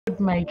would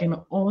make an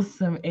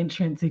awesome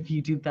entrance if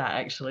you did that,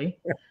 actually.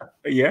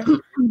 Yeah,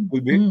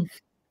 we did.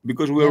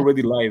 Because we're Yeah.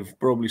 already live.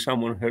 Probably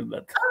someone heard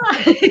that.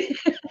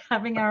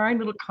 Having our own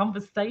little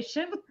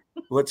conversation.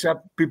 What's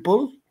up,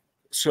 people?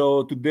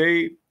 So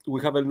today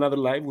we have another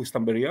live with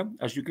Stamperia.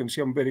 As you can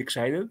see, I'm very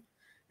excited.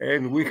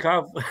 And we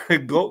have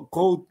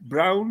code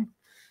brown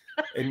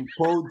and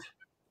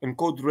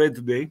code red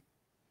today.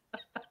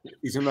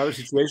 It's another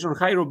situation.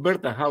 Hi,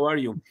 Roberta. How are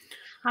you?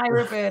 Hi,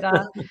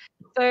 Roberta.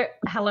 So,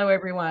 hello,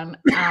 everyone.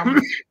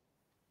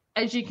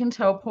 As you can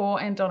tell, poor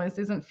Antonis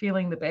isn't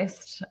feeling the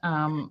best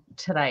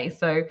today.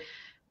 So,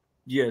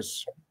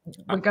 yes,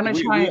 we're going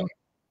to try.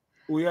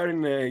 We are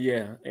in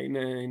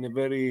a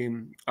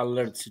very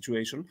alert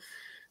situation.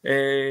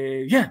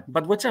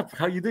 But what's up?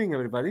 How are you doing,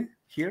 everybody?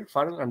 Here,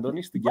 Farrel,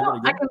 Antonis, together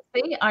again. I can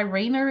see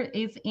Irina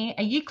is in.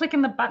 Are you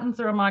clicking the buttons,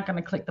 or am I going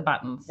to click the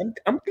buttons?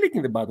 I'm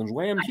clicking the buttons.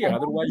 Why I'm here?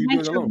 Otherwise, you do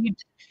it alone.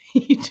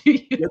 You do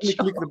your Let me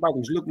click the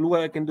buttons. Look what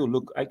I can do.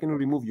 Look, I can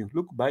remove you.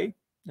 Look, bye.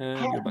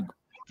 You're back.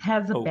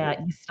 How's about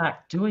you start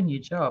doing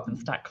your job and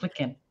start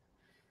clicking?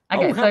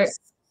 Okay, so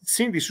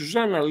Cindy,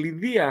 Susanna,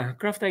 Lydia,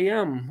 Craft I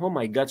Am. Oh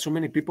my God, so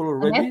many people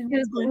already.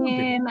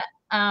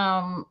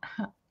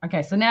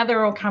 Okay, so now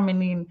they're all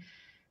coming in.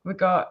 We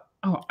got.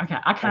 Oh, okay.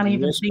 I can't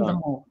even see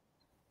them all.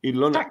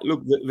 Ilona,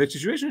 look, the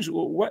situation is,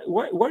 what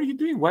are you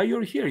doing? Why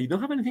you're here? You don't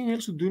have anything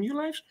else to do in your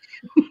lives?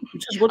 You're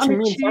just watching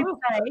me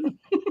on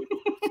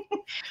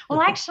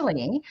Well,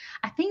 actually,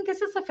 I think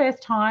this is the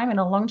first time in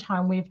a long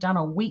time we've done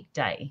a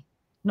weekday.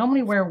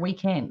 Normally we're a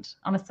weekend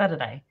on a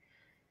Saturday.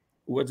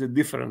 What's the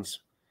difference?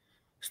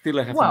 Still,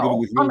 I have to deal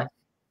with you.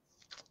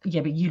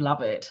 Yeah, but you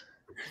love it.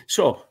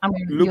 So I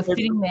mean, you're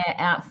sitting there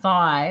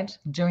outside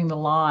doing the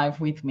live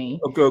with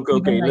me. Okay. Let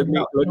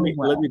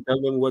me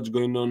tell them what's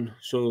going on.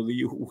 So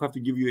you have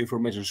to give you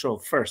information. So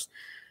first,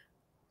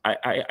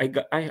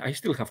 I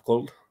still have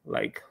cold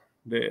like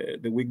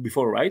the week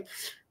before, right?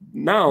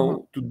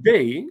 Now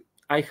today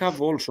I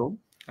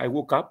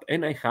woke up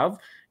and I have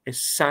a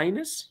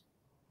sinus.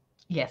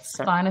 Yes,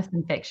 sinus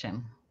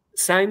infection.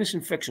 Sinus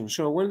infection.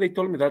 So when they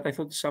told me that, I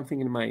thought something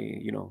in my,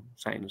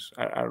 sinus.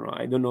 I don't know.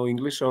 I don't know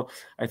English, so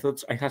I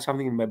thought I had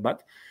something in my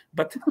butt.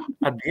 But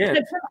at the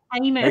end,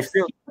 I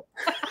feel.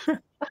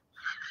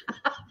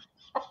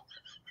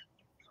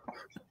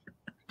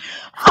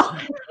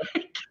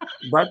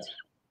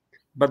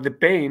 But the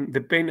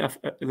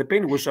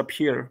pain was up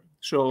here.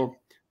 So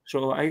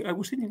I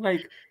was thinking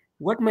like,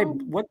 what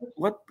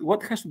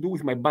has to do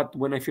with my butt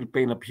when I feel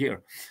pain up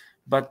here?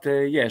 But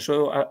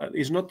so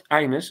it's not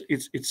sinus,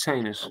 it's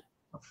sinus.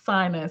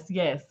 Sinus,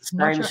 yes.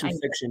 Sinus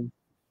infection.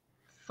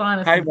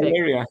 Sinus Hi, infection.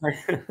 Valeria.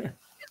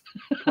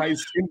 Hi,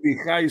 Cindy.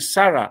 Hi,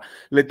 Sarah.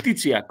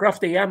 Letitia.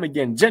 Craft AM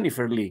again.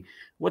 Jennifer Lee.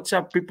 What's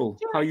up, people?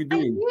 How are you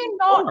doing? You're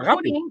not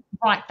putting...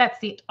 Right,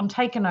 that's it. I'm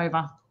taking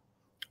over.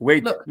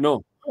 Wait,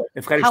 no.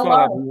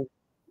 Hello.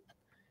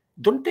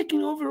 Don't take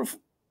over.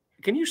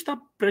 Can you stop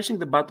pressing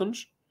the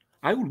buttons?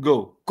 I will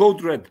go.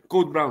 Code red,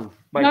 code brown.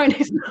 Bye. No,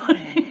 it's not.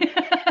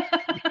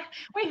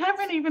 We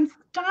haven't even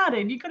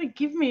started. You've got to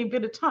give me a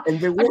bit of time. And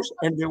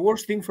the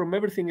worst thing from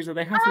everything is that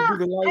I have to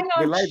do the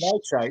live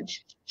outside.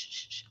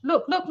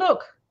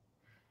 Look.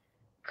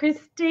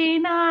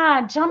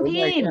 Christina, jump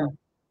in. God.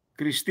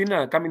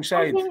 Christina, come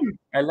inside.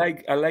 I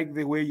like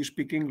the way you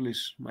speak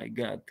English. My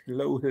God.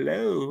 Hello.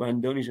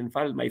 Antonis and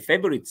Farrel, my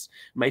favorites.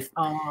 My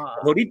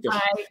favoritos.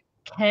 I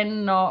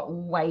cannot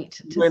wait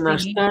to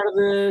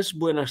see.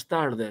 Buenas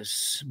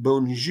tardes.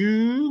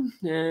 Bonjour.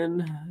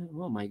 And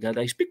oh my God,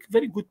 I speak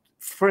very good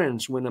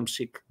French when I'm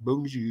sick.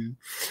 Bonjour.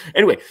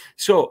 Anyway,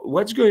 so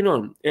what's going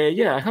on?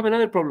 I have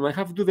another problem. I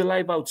have to do the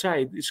live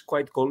outside. It's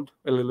quite cold,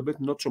 a little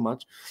bit, not so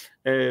much,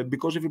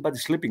 because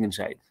everybody's sleeping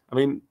inside. I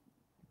mean,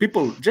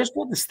 people just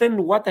understand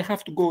what I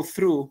have to go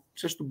through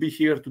just to be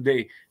here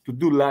today, to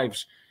do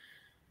lives.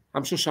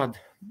 I'm so sad.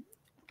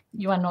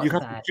 You are not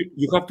sad.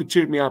 You have to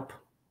cheer me up.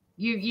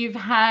 You've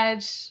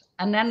had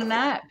a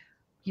nap.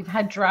 You've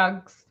had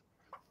drugs.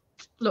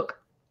 Look,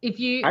 if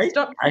you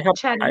stop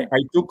chatting,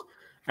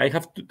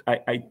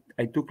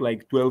 I took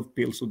like 12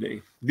 pills a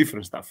day,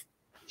 different stuff.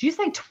 Did you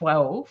say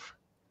 12?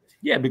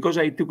 Yeah, because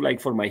I took like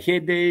for my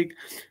headache,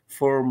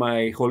 for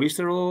my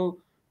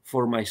cholesterol,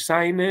 for my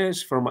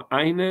sinus, for my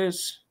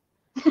anus,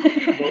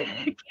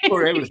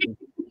 for everything.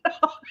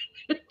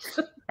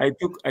 I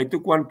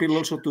took one pill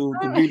also to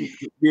be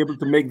able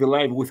to make the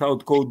live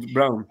without code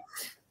brown.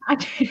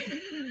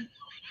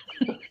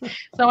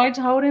 So I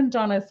told him,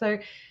 Donna. So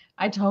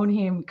I told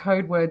him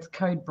code words,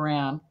 code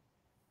brown,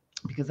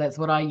 because that's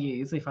what I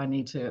use if I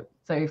need to.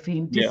 So if he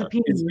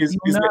disappears, is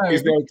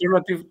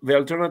the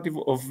alternative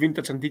of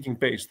vintage antiquing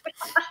paste.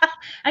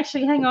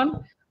 Actually, hang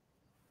on.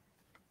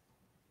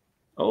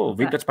 Oh,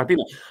 vintage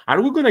patina.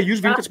 Are we going to use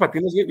vintage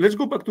patinas? Let's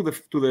go back to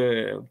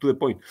the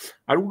point.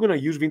 Are we going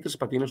to use vintage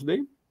patinas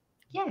today?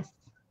 Yes.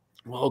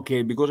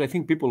 Okay, because I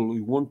think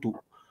people want to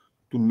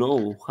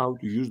know how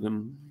to use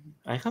them.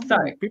 I have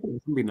people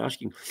have been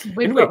asking.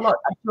 We've got lots.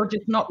 You're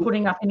just not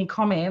putting up any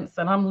comments,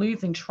 and I'm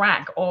losing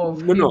track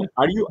of. No.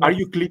 Are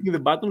you clicking the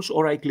buttons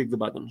or I click the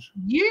buttons?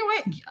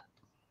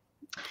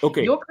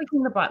 Okay. You're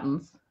clicking the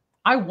buttons.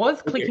 I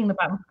was clicking the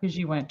button because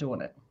you weren't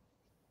doing it.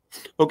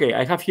 Okay,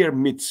 I have here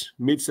Mitch.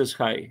 Mitch says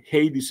hi.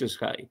 Heidi says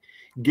hi.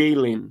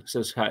 Galen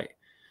says hi.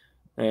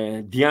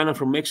 Diana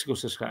from Mexico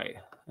says hi.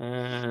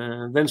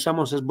 Then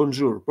someone says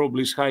bonjour.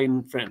 Probably is hi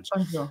in French.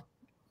 Bonjour.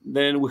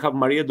 Then we have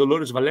Maria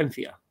Dolores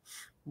Valencia.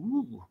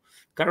 Ooh,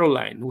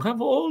 Caroline. We have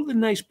all the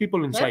nice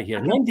people inside here.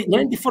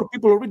 94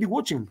 people already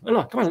watching.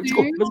 Ella, come on, let's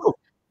go. Let's go.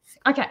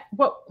 Okay.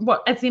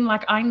 What? As in,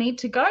 like, I need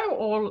to go,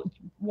 or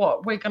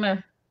what?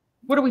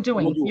 What are we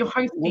doing? You're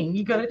hosting.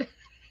 You got it.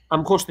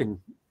 I'm hosting.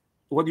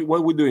 What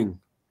are we doing?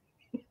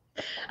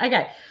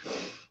 Okay.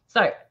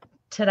 So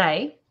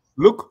today.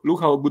 Look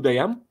how good I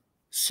am.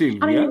 Sylvia.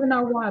 I don't even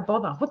know why I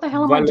bother. What the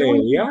hell am I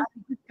doing? You're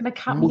going to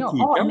cut me off.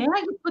 Oh, now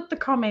you put the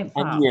comments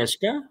up.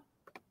 Agnieszka,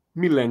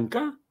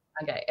 Milenka.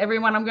 Okay,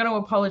 everyone, I'm going to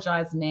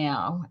apologize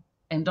now.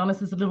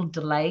 Antonis is a little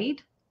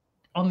delayed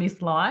on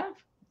this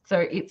live, so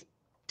it's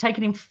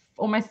taken him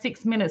almost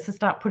 6 minutes to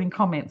start putting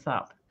comments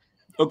up.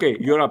 Okay,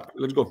 you're up.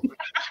 Let's go.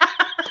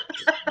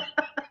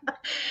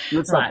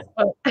 Let's start.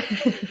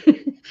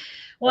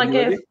 Well, I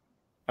guess. Ready?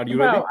 Are you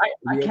ready? Well,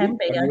 I can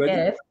be, I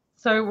guess.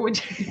 So would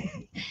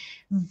you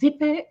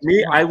zip it?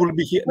 Me, I will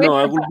be here. No,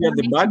 I will be at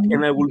the back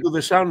and I will do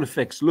the sound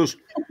effects. Look.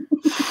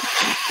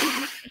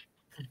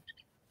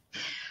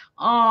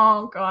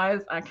 Oh,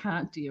 guys, I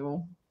can't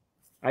deal.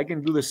 I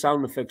can do the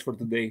sound effects for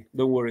today.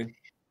 Don't worry.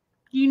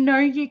 You know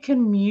you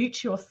can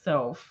mute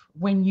yourself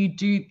when you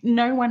do.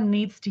 No one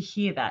needs to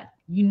hear that.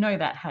 You know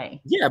that,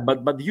 hey? Yeah,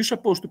 but you're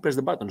supposed to press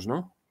the buttons,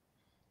 no?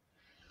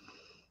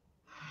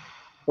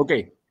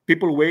 Okay,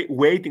 people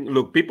waiting.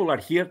 Look, people are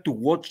here to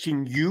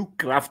watching you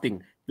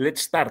crafting.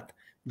 Let's start.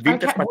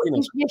 Vintage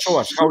Patinas. Show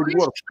us how it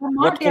works.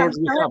 What colors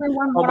we have.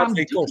 How much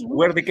they cost.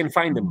 Where they can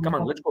find them. Come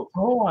on, let's go.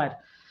 God.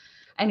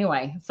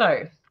 Anyway,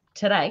 so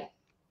today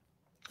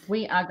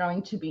we are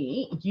going to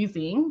be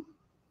using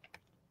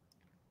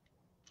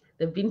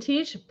the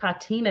Vintage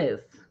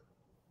Patinas.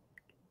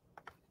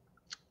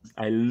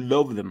 I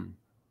love them.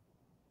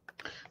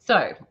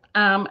 So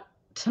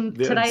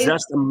they're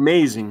just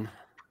amazing.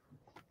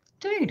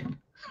 Dude,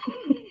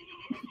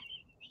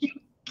 you're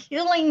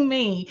killing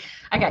me.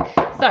 Okay,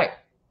 so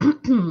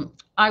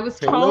I was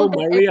told.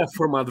 Hello, Maria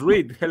from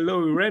Madrid.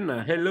 Hello,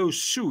 Irena. Hello,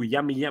 Sue.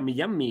 Yummy, yummy,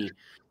 yummy.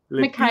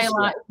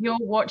 Michaela, you're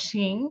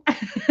watching.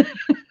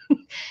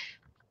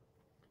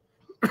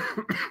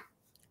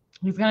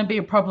 He's going to be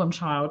a problem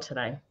child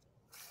today.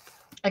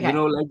 Okay. You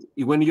know, like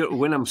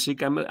when I'm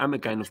sick, I'm a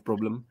kind of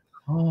problem.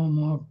 Oh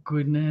my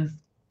goodness!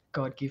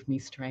 God, give me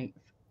strength.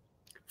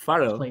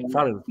 Farrel.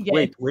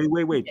 Yes.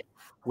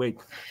 Wait.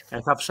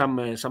 I have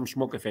some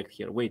smoke effect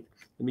here. Wait,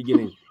 let me get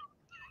in.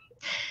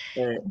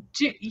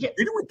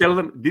 Did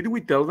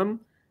we tell them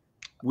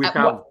we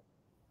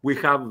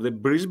have the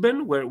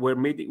Brisbane where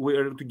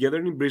we're together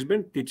in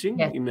Brisbane teaching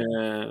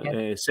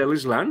in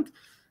Selly's land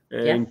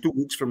in 2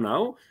 weeks from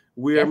now.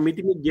 We are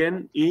meeting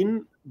again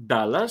in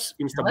Dallas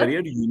in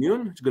Stamperia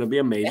Reunion. It's going to be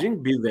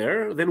amazing. Be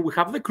there. Then we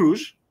have the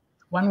cruise.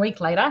 1 week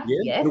later.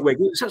 Yes.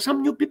 So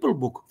some new people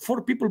book.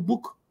 4 people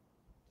book.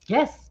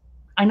 Yes,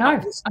 I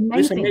know.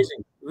 Amazing.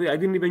 Amazing. I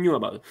didn't even know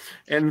about it.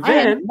 And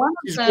then one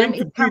of them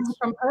is coming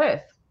from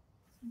Perth.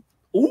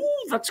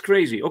 Oh, that's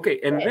crazy.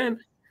 Okay, and then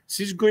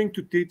she's going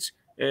to teach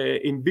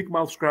in Big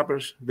Mouth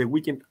Scrappers the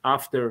weekend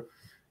after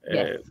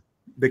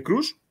the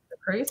cruise.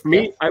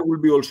 Me, I will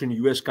be also in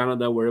US,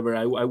 Canada, wherever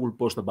I will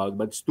post about it,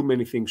 but it's too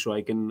many things, so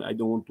I don't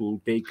want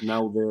to take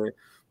now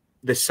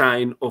the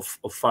sign of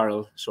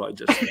Farrel. So I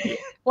just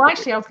well,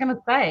 actually, I was going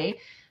to say,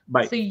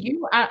 bye. So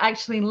you are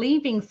actually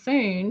leaving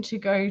soon to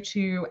go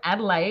to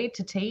Adelaide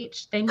to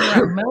teach. Then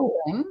you're at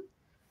Melbourne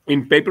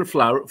in paper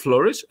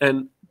flores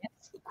and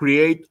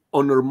create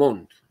on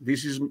Ormond.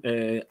 This is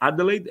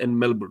Adelaide and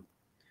Melbourne.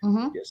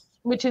 Mm-hmm. Yes,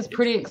 which is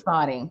pretty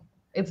exciting.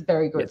 It's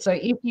very good. Yes. So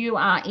if you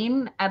are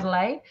in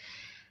Adelaide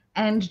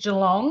and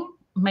Geelong,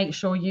 make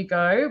sure you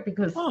go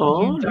because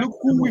look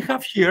who we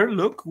have here.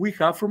 Look, we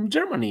have from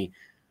Germany,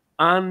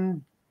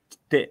 and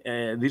this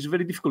is a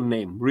very difficult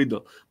name,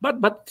 Riddle.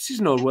 But this is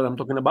not what I'm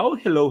talking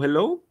about.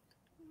 Hello,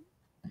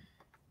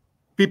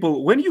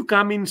 people. When you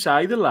come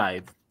inside the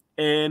live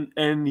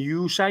and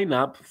you sign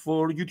up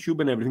for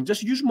YouTube and everything,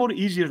 just use more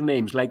easier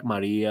names like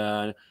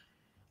Maria,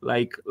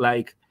 like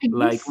Maria,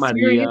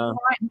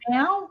 right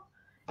now?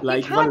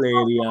 Like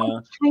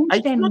Valeria. I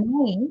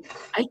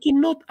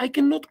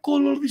cannot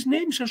call all these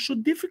names. Are so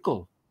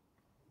difficult.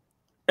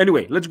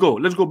 Anyway, let's go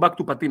back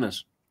to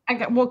Patinas.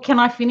 Okay, well, can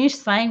I finish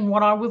saying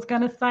what I was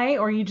going to say,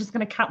 or are you just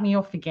going to cut me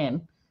off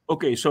again?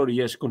 Okay, sorry.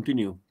 Yes,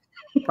 continue.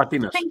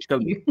 Patinas, tell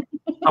me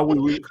how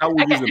we use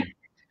them.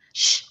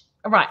 Shh.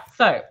 All right.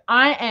 So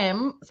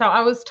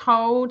I was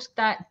told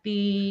that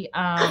the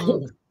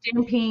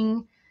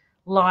stamping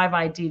live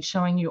I did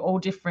showing you all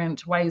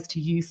different ways to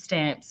use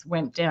stamps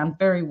went down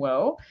very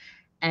well.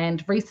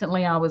 And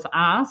recently I was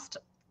asked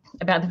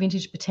about the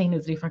Vintage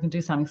Patinas if I can do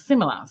something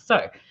similar.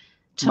 So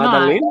tonight...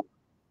 Madeleine,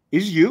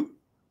 is you?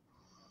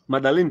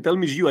 Madeleine, tell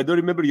me it's you. I don't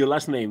remember your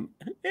last name.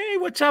 Hey,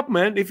 what's up,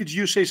 man? If it's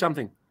you, say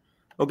something.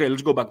 Okay,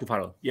 let's go back to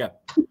Farrel. Yeah.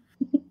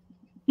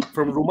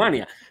 from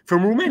Romania.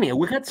 From Romania.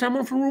 We had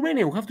someone from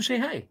Romania. We have to say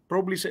hi.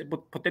 Probably a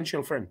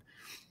potential friend.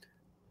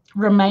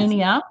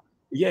 Romania.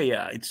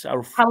 Yeah. It's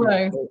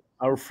Hello.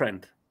 our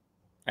friend,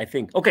 I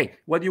think. Okay,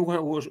 what you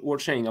were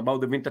saying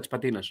about the vintage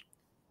patinas?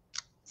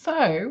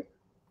 So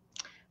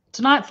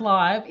tonight's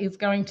live is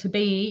going to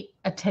be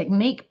a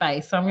technique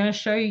base. So I'm going to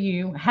show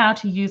you how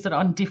to use it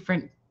on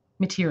different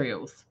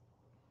materials.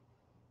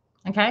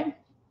 Okay.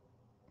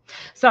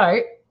 So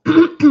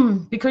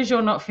because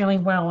you're not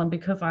feeling well and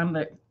because I'm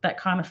that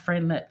kind of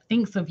friend that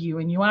thinks of you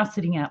and you are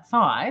sitting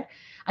outside,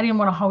 I didn't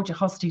want to hold you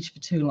hostage for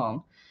too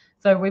long.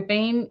 So we've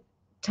been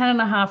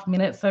 10.5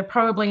 minutes. So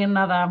probably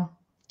another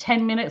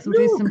 10 minutes.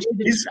 We'll do some.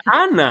 It's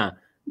Anna.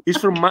 It's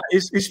from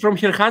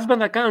her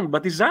husband's account,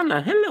 but it's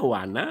Anna. Hello,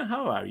 Anna.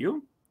 How are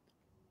you?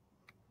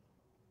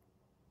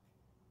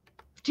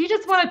 Do you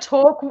just want to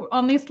talk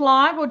on this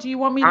live, or do you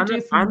want me to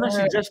do some? Anna,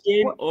 she just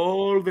came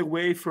all the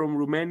way from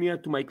Romania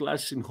to my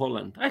class in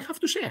Holland. I have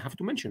to say, I have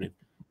to mention it.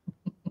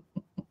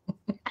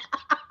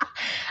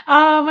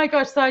 Oh my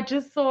gosh! So I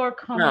just saw a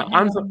comment.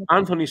 Yeah,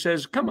 Anthony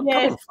says, "Come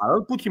on,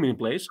 Farrel, put him in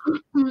place."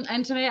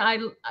 Anthony,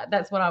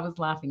 that's what I was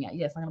laughing at.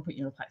 Yes, I'm going to put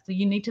you in place. So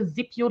you need to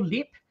zip your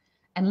lip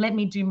and let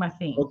me do my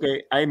thing.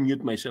 Okay, I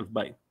mute myself.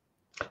 Bye.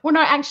 Well,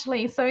 no,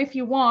 actually. So if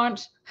you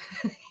want,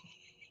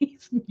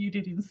 he's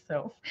muted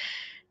himself.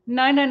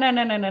 No. I'm going to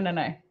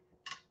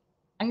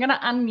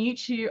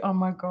unmute you. Oh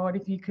my God,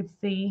 if you could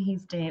see,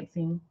 he's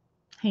dancing.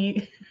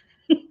 Hang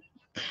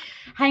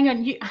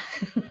on.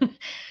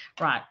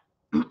 Right.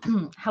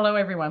 Hello,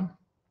 everyone,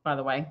 by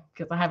the way,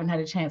 because I haven't had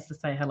a chance to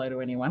say hello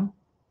to anyone.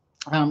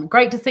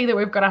 Great to see that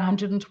we've got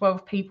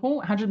 112 people,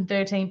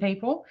 113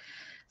 people.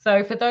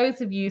 So for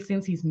those of you,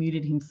 since he's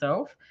muted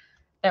himself,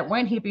 that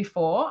weren't here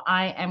before,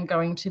 I am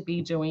going to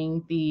be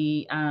doing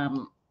the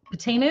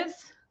patinas,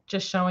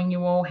 just showing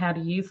you all how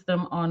to use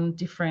them on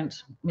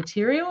different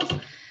materials.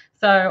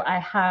 So I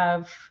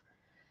have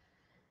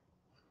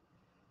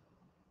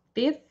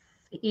this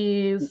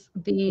is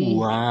the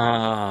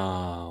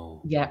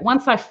wow. Yeah,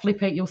 once I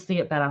flip it, you'll see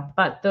it better.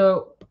 But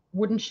the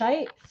wooden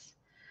shapes,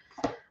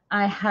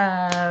 I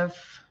have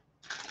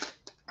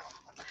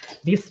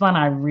this one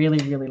I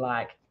really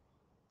like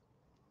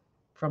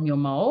from your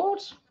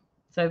mold.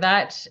 So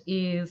that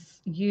is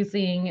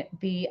using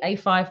the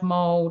A5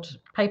 mold,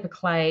 paper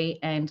clay,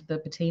 and the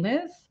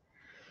patinas.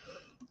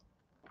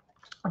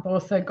 I've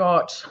also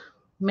got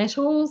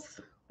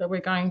metals that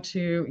we're going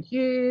to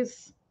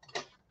use.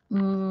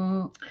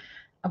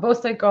 I've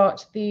also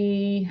got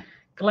the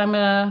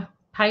glamour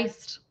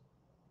paste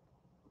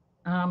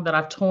that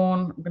I've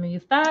torn. I'm going to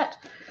use that.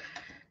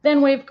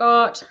 Then we've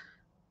got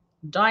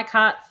die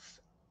cuts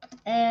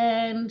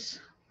and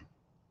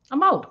a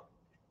mold.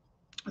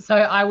 So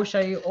I will show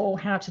you all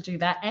how to do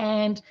that.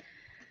 And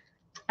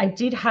I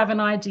did have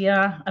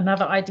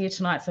another idea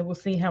tonight, so we'll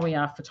see how we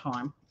are for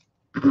time.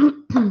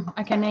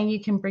 Okay, now you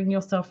can bring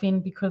yourself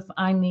in because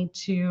I need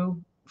to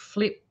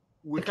flip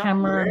the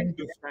camera. We have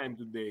plenty of time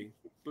today.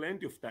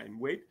 Plenty of time.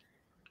 Wait.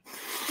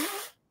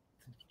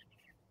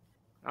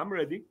 I'm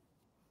ready.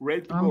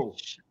 Ready to go.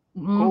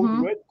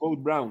 Code red,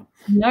 code brown.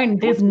 No,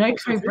 there's no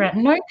code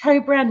brown. No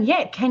code brown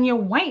yet. Can you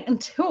wait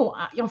until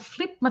you'll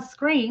flip my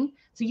screen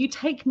so you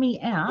take me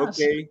out?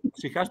 Okay,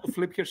 she has to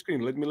flip her screen.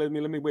 Let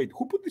me wait.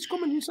 Who put this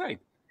comment inside?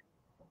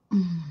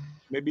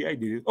 Maybe I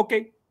did it.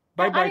 Okay.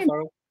 Bye,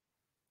 Farrel.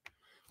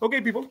 Okay,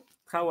 people.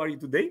 How are you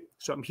today?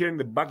 So I'm here in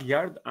the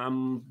backyard.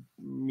 I'm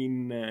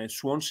in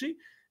Swansea.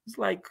 It's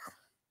like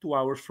 2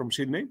 hours from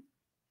Sydney.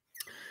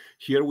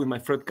 Here with my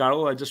friend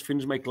Carol. I just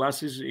finished my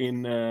classes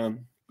in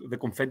the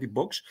confetti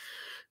box.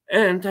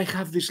 And I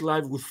have this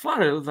live with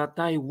Farrel that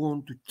I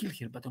want to kill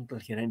her, but don't tell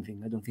her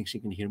anything. I don't think she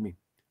can hear me.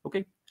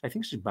 Okay, I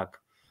think she's back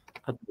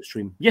at the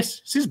stream.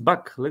 Yes, she's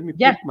back. Let me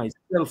put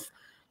myself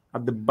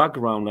at the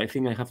background. I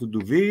think I have to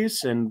do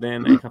this, and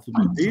then I have to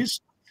do this.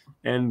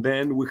 And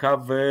then we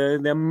have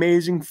the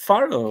amazing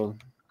Farrel.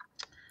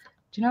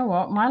 Do you know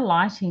what? My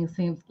lighting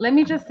seems... Let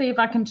me just see if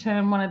I can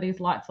turn one of these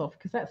lights off,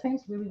 because that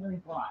seems really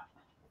bright.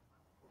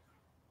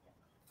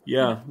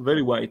 Yeah,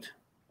 very white.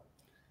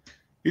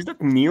 Is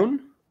that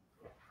neon?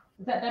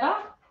 Is that better?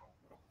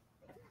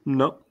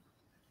 No.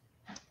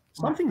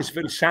 Something is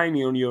very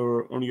shiny on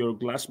your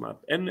glass mat,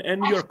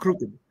 and you're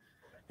crooked,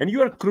 and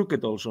you are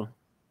crooked also.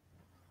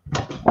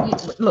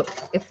 Look,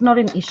 it's not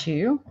an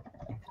issue.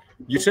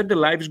 You said the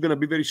live is going to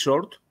be very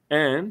short,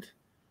 and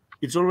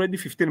it's already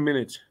 15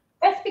 minutes.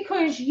 That's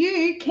because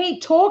you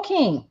keep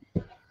talking.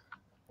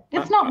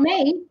 It's not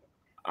me.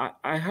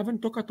 I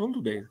haven't talked at all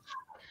today.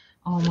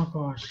 Oh my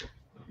gosh.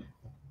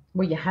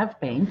 Well, you have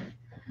been.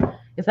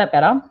 Is that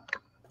better?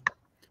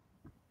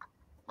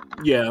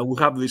 Yeah, we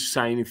have this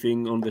shiny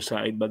thing on the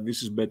side, but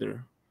this is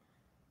better.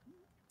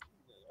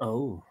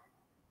 Oh.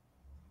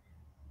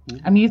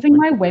 I'm using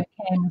my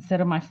webcam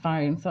instead of my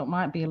phone, so it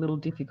might be a little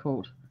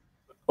difficult.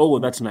 Oh,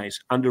 that's nice.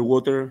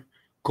 Underwater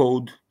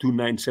code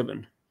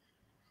 297.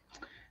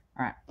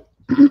 All right.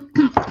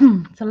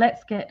 So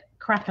let's get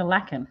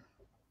crack-a-lackin'.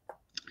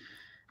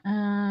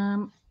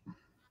 Do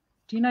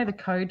you know the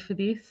code for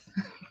this?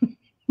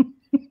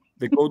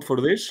 The code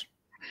for this?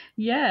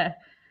 Yeah.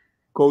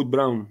 Code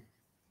brown.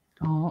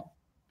 Oh,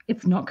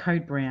 it's not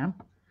code brown.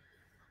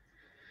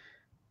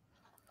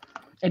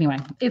 Anyway,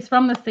 it's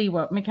from the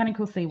SeaWorld,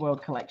 Mechanical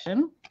SeaWorld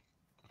collection.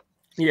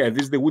 Yeah,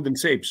 this is the wooden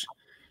shapes.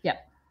 Yeah.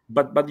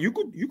 But you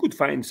could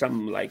find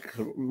some like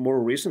more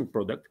recent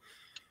product.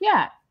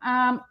 Yeah.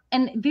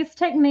 And this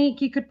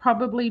technique you could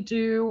probably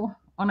do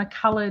on a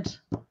colored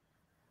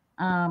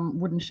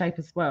wooden shape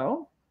as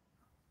well.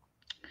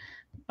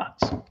 But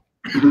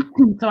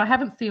so I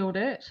haven't sealed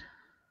it.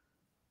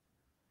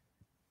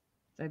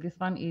 So this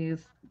one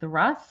is the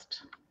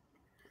rust.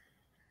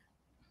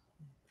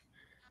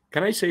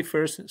 Can I say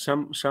first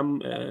some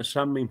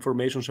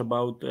informations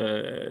about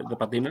the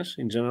patinas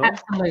in general?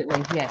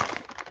 Absolutely, yes.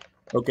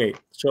 Okay,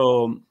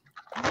 so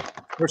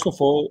first of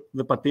all,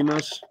 the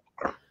patinas.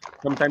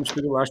 Sometimes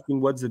people asking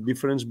what's the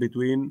difference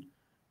between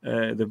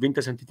the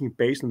vintage antiquing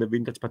paste and the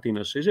vintage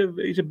patinas.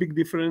 It's a big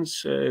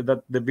difference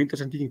that the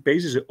vintage antiquing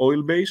paste is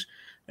oil based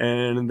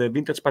and the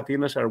vintage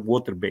patinas are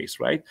water based,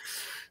 right?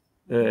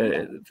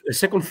 The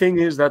second thing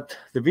is that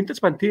the vintage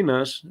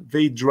patinas,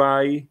 they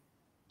dry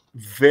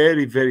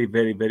very, very,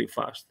 very, very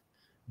fast.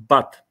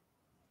 But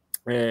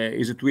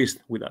is a twist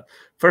with that.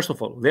 First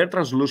of all, they're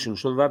translucent,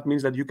 so that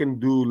means that you can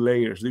do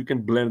layers. You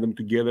can blend them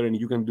together and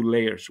you can do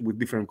layers with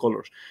different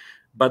colors.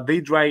 But they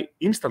dry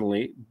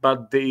instantly,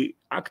 but they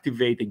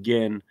activate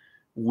again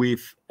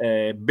with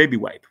a baby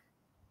wipe.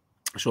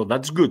 So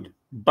that's good.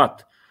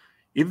 But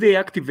if they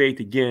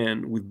activate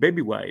again with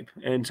baby wipe,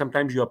 and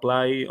sometimes you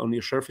apply on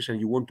your surface and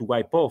you want to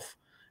wipe off,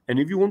 and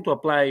if you want to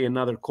apply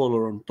another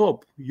color on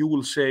top, you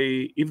will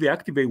say, if they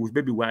activate with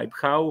baby wipe,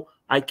 how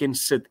I can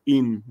set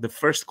in the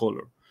first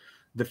color.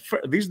 This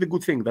is the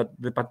good thing, that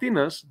the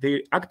patinas,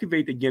 they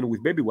activate again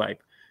with baby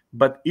wipe,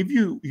 but if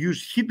you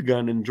use heat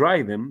gun and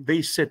dry them,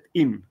 they set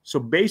in. So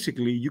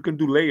basically, you can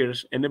do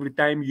layers, and every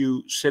time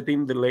you set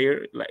in the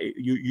layer, like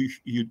you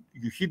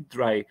heat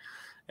dry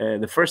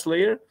the first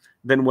layer,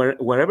 then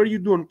wherever you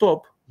do on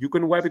top, you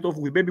can wipe it off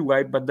with baby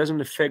wipe, but doesn't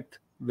affect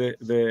the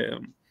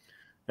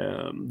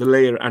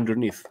layer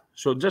underneath.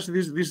 So just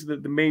this is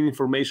the main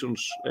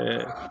informations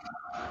I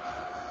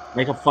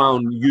have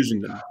found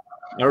using them.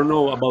 I don't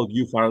know about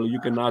you, Farrel. You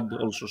can add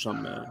also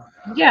some.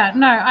 Yeah,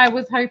 no, I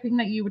was hoping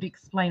that you would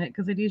explain it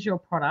because it is your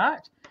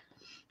product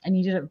and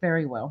you did it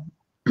very well.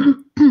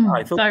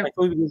 I thought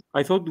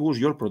it was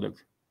your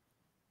product.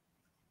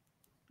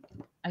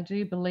 I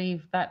do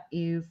believe that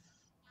is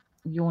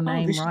your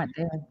name right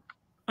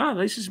there.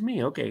 This is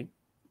me. Okay.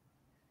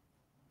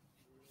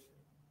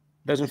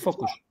 Doesn't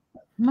focus.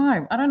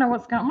 No, I don't know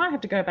what's going on. I might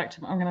have to go back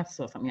to, I'm going to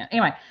sort something out.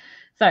 Anyway,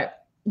 so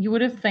you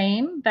would have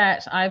seen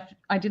that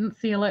I didn't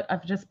seal it.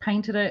 I've just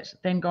painted it,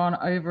 then gone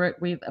over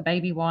it with a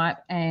baby wipe,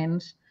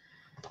 and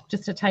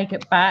just to take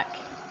it back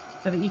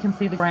so that you can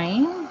see the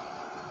grain.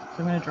 So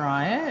I'm going to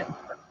dry it.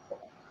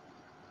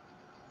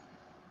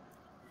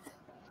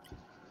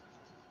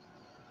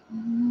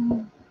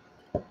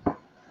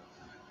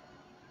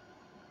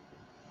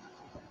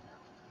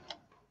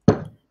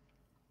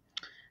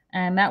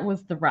 And that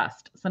was the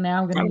rust. So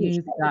now I'm going to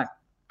use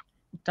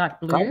dark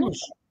blue.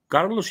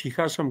 Carlos, he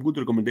has some good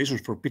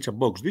recommendations for pizza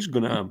box. This is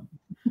going to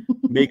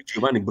make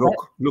Giovanni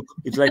broke. Look,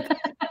 it's like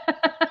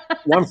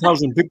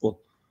 1,000 people.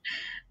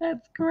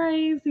 That's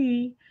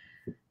crazy.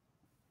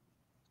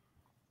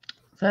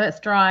 So that's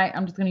dry.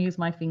 I'm just going to use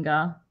my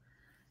finger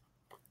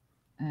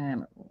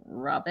and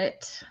rub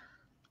it.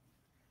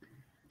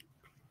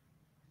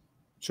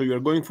 So you're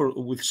going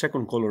with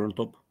second color on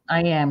top.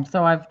 I am.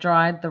 So I've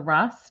dried the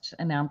rust,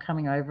 and now I'm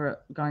coming over it,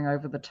 going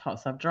over the top.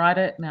 So I've dried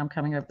it. Now I'm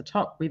coming over the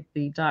top with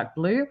the dark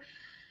blue.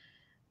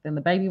 Then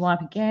the baby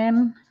wipe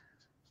again.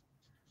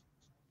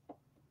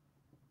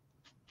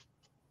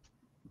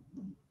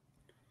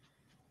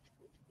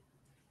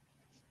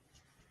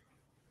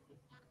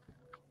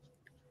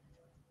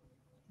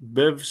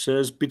 Bev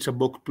says, pizza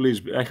box,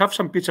 please. I have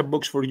some pizza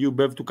box for you,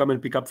 Bev, to come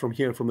and pick up from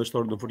here, from the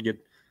store. Don't forget.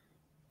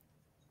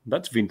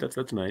 That's vintage.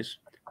 That's nice.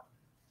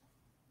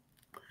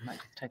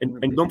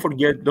 And don't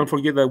forget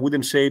that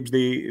wooden shapes,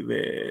 the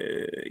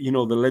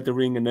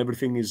lettering and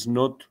everything is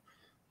not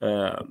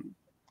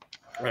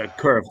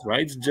curved,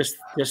 right? It's just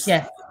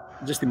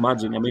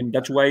imagine. I mean,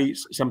 that's why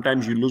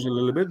sometimes you lose a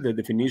little bit the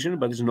definition,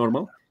 but it's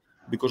normal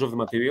because of the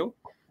material.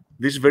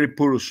 This is very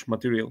porous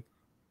material,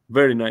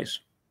 very nice.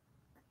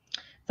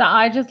 So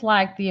I just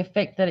like the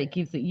effect that it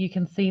gives it. You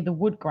can see the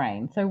wood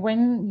grain. So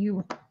when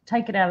you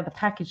take it out of the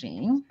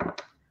packaging,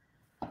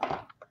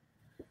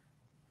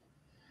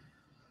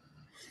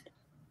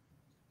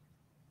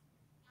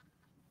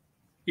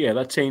 yeah,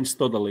 that changed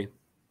totally.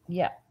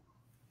 Yeah.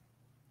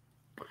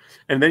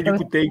 And then you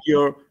could take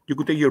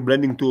your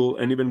blending tool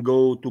and even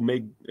go to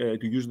make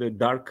to use the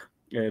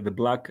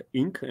black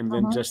ink, and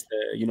then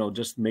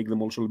just make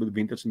them also a little bit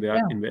vintage in the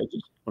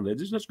edges, on the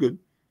edges. That's good,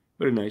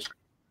 very nice.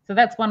 So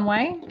that's one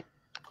way.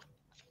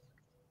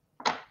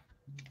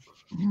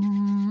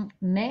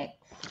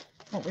 Next,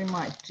 what we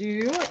might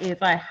do is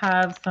I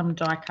have some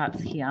die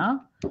cuts here.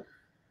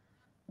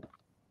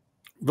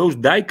 Those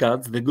die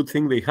cuts, the good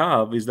thing they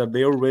have is that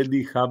they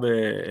already have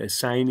a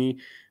shiny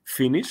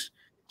finish,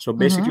 so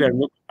basically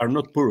are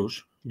not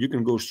porous. You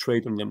can go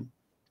straight on them.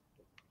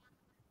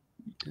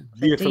 So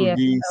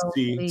DFLD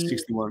DFLD.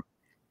 C61. Oh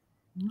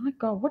my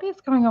God, what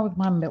is going on with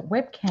my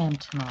webcam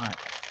tonight?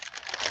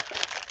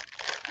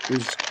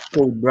 It's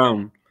called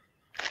brown.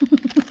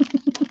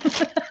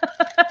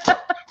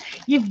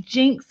 You've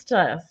jinxed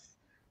us.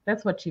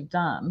 That's what you've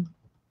done.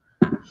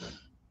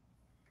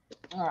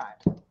 All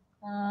right.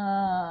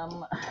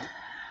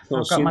 So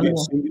I've got my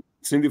little...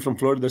 Cindy from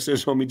Florida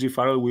says, Omg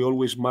Farrel, we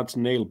always match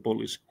nail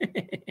polish.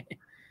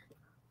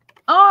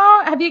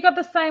 Oh, have you got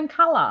the same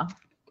color?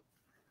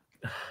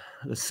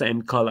 The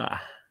same color.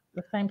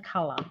 The same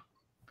color.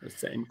 The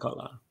same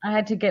color. I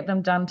had to get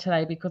them done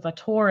today because I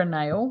tore a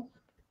nail.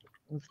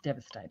 I was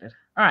devastated.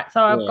 All right,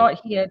 so I've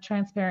got here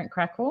transparent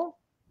crackle.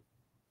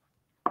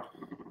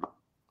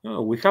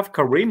 Oh, we have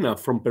Karina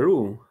from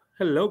Peru.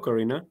 Hello,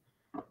 Karina.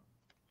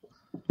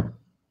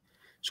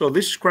 So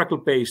this is crackle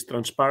paste,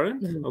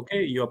 transparent.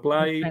 Okay, you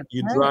apply,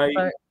 you dry.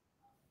 So,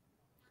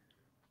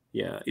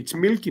 yeah, it's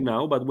milky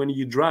now, but when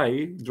you dry,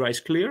 it dries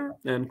clear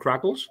and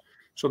crackles.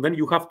 So then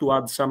you have to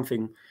add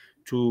something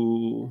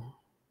so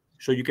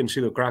you can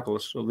see the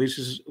crackles. So this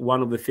is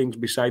one of the things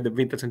beside the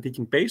vintage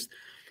antiquing paste.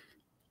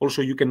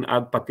 Also, you can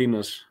add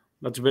patinas.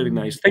 That's very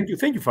nice. Thank you,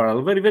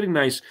 Farrel. Very, very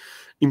nice,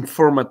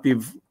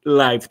 informative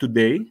live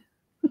today.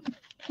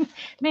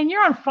 Man,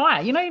 you're on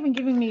fire. You're not even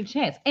giving me a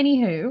chance.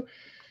 Anywho,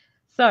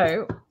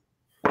 so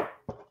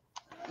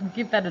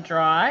give that a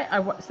dry.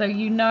 So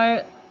you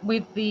know,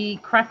 with the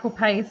crackle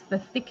paste, the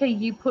thicker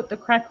you put the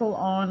crackle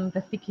on,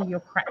 the thicker your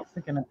cracks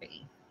are going to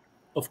be.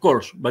 Of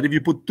course, but if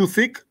you put too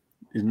thick,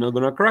 it's not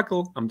going to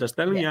crackle. I'm just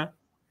telling you.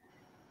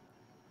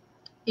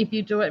 If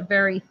you do it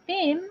very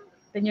thin,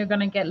 then you're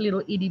going to get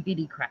little itty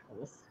bitty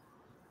crackles.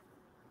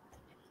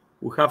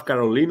 We have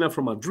Carolina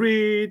from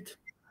Madrid.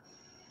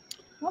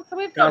 Well, so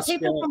we've got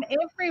people from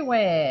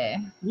everywhere.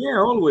 Yeah,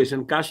 always.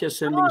 And Kasia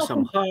sending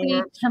some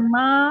hearts.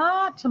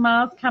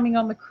 Tamar's coming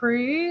on the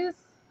cruise.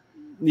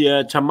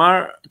 Yeah,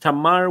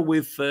 Tamar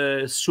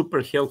with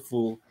super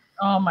helpful.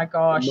 Oh my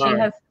gosh, Tamar. She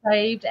has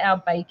saved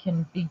our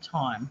bacon big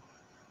time.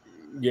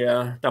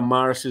 Yeah,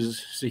 Tamar says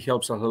she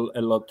helps a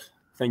lot.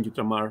 Thank you,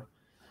 Tamar.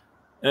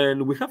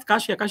 And we have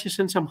Kasia. Kasia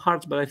sent some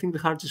hearts, but I think the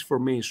hearts is for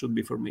me. It should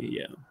be for me,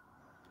 yeah.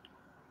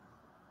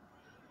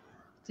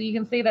 So you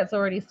can see that's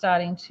already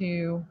starting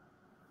to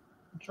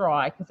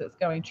dry because it's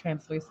going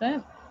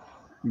translucent.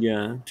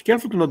 Yeah, be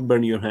careful to not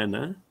burn your hand,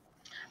 huh?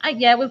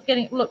 Yeah, it was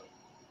getting... Look,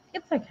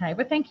 it's okay,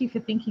 but thank you for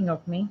thinking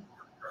of me.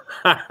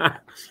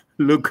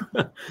 Look,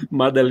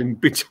 Madeline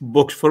pitch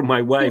box for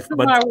my wife.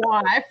 But my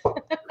wife.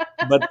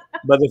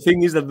 but the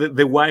thing is that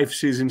the wife,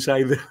 she's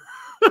inside the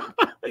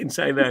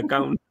inside the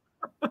account.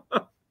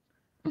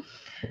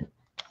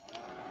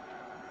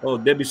 Oh,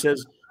 Debbie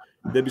says,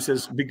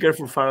 be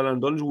careful, Farrel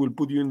and Antonis will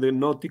put you in the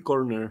naughty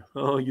corner.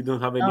 Oh, you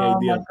don't have any idea. Oh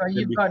my God,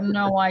 you've got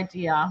no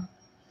idea.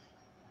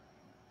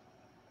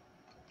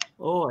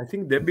 Oh, I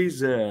think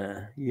Debbie's,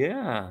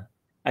 yeah.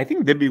 I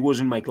think Debbie was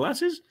in my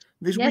classes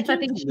this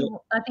weekend.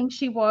 I think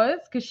she was,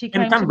 because she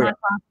came to my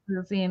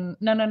classes in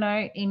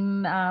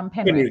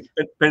Penrith.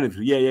 Penrith,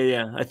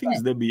 yeah. I think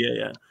it's Debbie,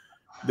 yeah.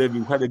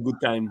 Debbie had a good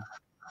time.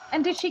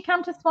 And did she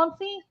come to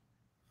Swansea?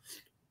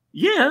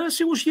 Yeah,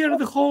 she was here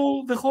the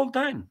whole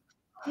time.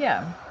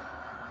 Yeah.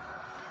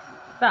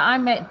 But I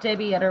met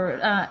Debbie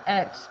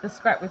at the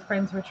Scrap with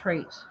Friends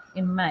retreat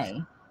in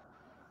May.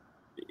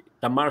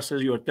 Tamar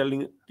says you're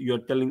telling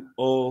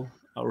all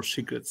our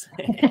secrets.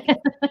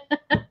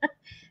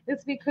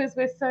 It's because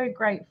we're so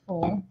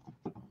grateful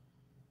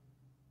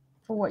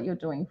for what you're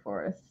doing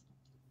for us.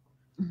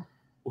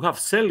 We have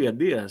Celia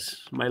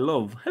Diaz, my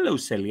love. Hello,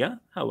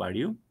 Celia. How are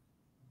you?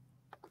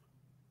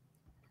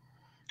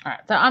 All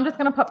right, so I'm just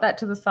going to pop that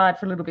to the side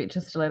for a little bit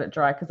just to let it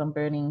dry because I'm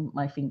burning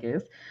my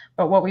fingers.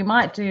 But what we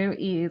might do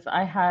is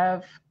I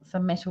have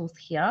some metals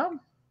here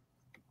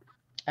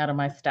out of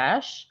my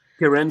stash.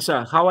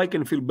 Kerensa, how I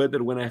can feel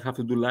better when I have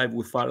to do live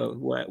with Farrel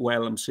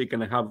while I'm sick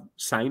and I have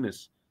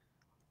sinus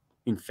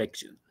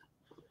infection?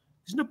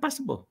 It's not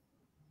possible.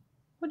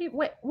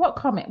 What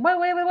comment?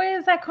 Where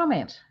is that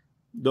comment?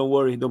 Don't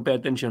worry, don't pay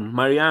attention.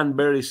 Marianne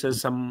Berry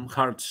says some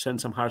hearts, send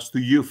some hearts to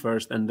you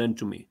first and then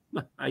to me.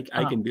 I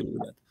can deal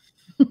with that.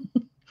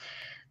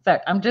 So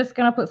I'm just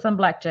going to put some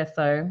black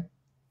gesso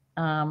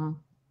on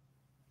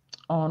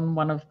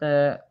one of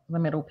the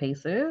metal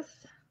pieces.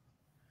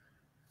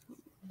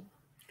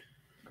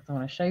 I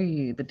want to show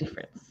you the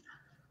difference.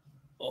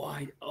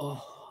 I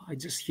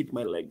just hit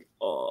my leg.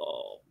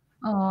 Oh,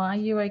 are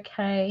you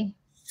okay?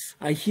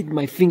 I hit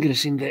my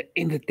fingers in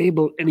the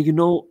table, and you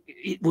know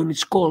when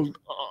it's cold.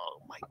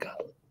 Oh my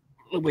God!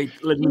 Wait,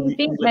 let me. Do you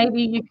think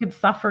maybe you could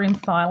suffer in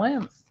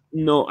silence?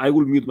 No, I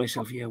will mute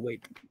myself. Yeah,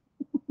 wait.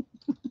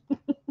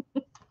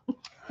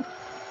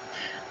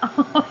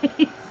 Oh,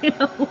 he's in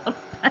a lot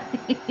of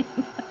pain.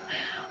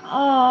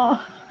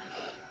 Oh,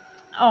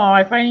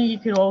 if only you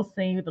could all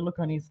see the look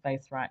on his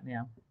face right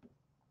now.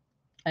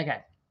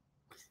 Okay,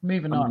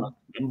 moving on.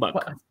 I'm back.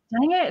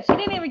 Dang it, she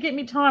didn't even get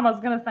me time. I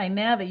was going to say,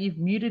 now that you've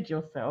muted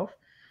yourself,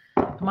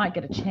 I might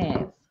get a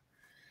chance.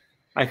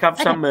 I have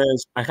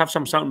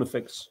some sound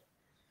effects.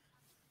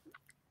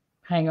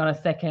 Hang on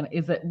a second.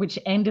 Which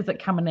end is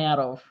it coming out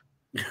of?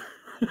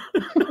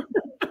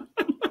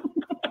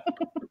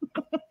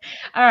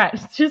 All right,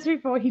 just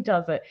before he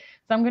does it.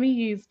 So I'm going to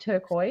use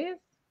turquoise.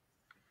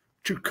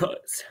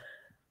 Turquoise.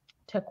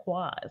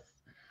 Turquoise.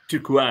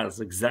 Turquoise,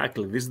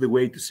 exactly. This is the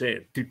way to say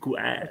it.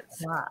 Turquoise.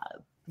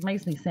 Turquoise. It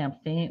makes me sound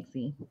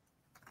fancy.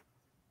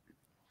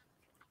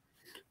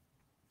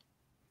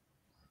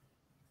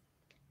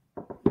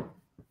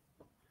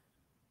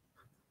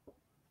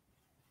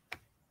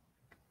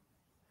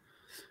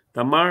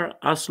 Tamar,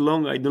 as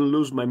long I don't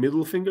lose my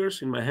middle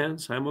fingers in my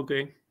hands, I'm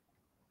okay.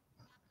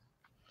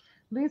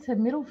 Lose her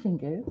middle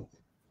fingers?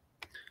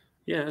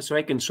 Yeah, so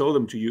I can show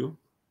them to you.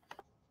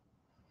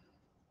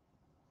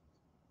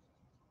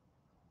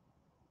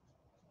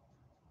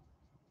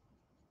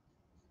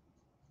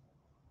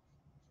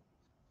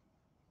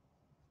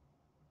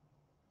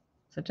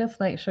 So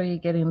just make sure you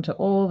get into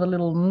all the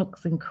little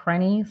nooks and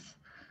crannies.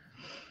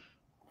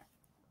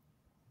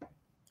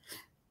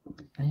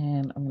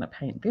 And I'm going to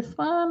paint this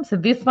one. So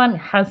this one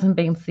hasn't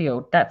been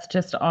sealed. That's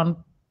just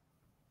on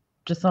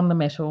the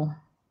metal.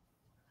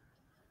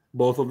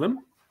 Both of them?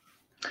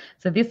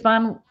 So this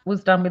one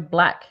was done with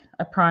black.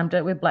 I primed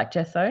it with black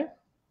gesso.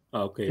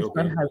 Okay, this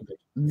okay. one has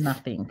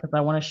nothing because I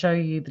want to show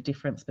you the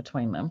difference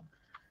between them.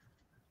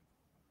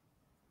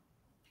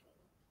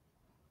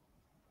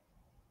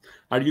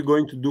 Are you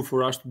going to do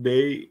for us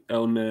today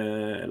on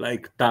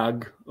like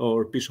tag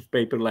or piece of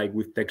paper, like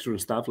with texture and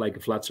stuff, like a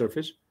flat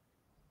surface?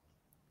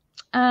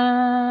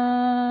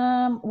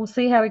 We'll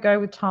see how we go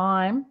with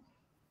time.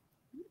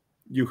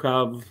 You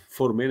have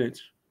 4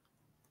 minutes.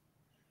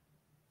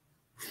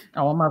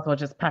 Oh, I might as well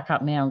just pack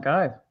up now and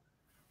go.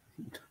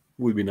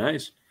 Would be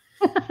nice.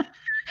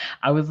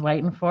 I was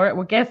waiting for it.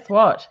 Well, guess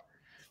what,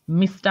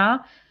 mister?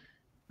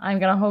 I'm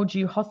going to hold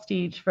you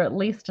hostage for at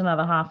least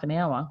another half an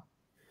hour.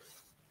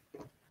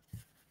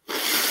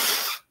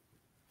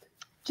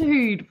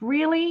 Dude,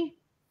 really?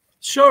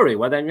 Sorry,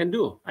 what I can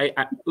do?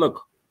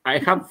 Look, I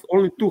have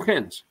only 2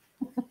 hands.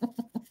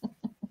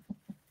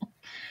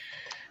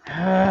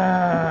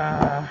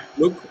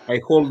 Look, I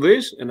hold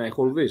this and I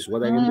hold this.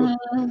 What I can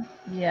do?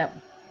 Yep.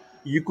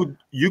 You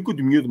could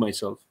mute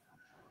myself.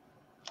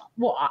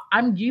 Well,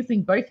 I'm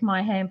using both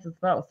my hands as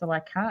well, so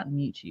I can't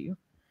mute you.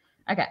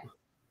 Okay.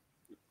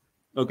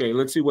 Okay,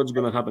 let's see what's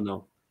gonna happen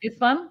now. This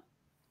one,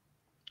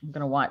 I'm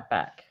gonna wipe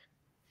back.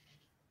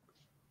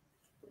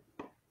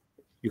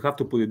 You have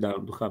to put it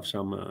down to have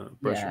some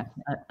pressure.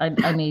 Yeah,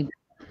 I need.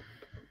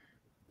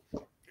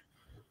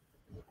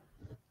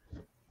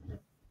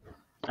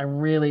 I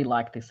really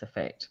like this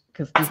effect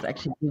because this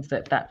actually gives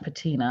it that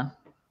patina.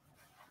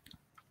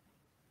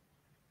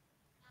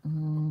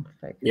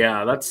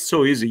 Yeah, that's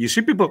so easy. You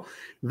see, people,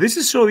 this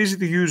is so easy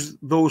to use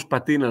those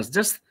patinas.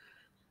 Just,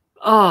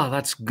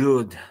 that's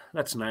good.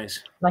 That's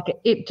nice. Like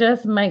it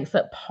just makes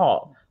it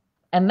pop.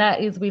 And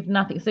that is with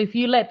nothing. So if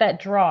you let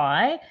that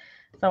dry,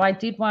 so I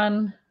did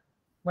one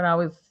when I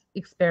was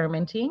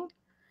experimenting.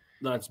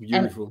 That's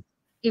beautiful.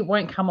 It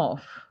won't come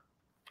off.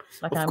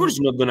 Like of course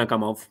it's not going to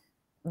come off.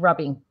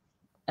 Rubbing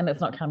and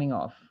it's not coming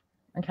off.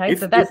 Okay,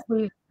 so that's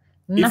with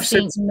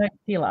nothing, no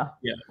filler.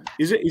 Yeah,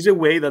 is a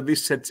way that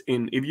this sets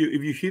in. If you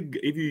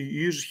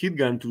use heat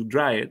gun to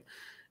dry it,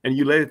 and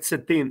you let it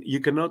set in,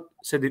 you cannot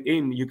set it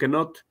in. You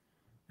cannot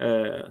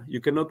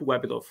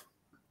wipe it off.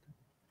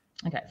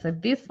 Okay, so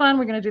this one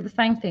we're going to do the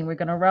same thing. We're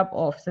going to rub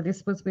off. So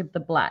this was with the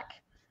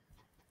black.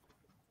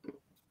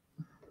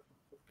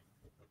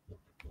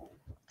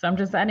 So I'm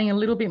just adding a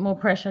little bit more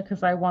pressure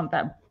because I want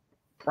that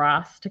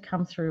brass to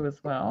come through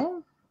as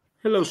well.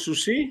 Hello,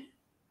 Susie.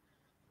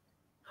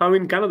 How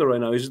in Canada right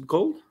now? Is it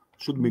cold?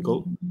 Should be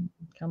cold.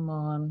 Come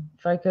on,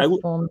 focus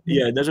for me.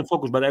 Yeah, it doesn't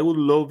focus, but I would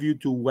love you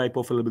to wipe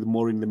off a little bit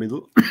more in the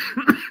middle.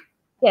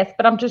 Yes,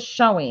 but I'm just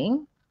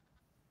showing.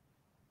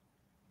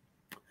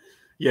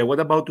 Yeah,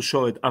 what about to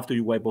show it after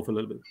you wipe off a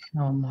little bit?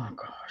 Oh my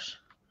gosh.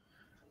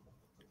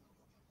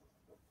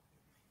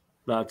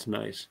 That's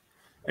nice.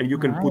 And you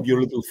can put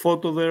your little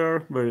photo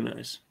there. Very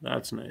nice.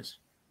 That's nice.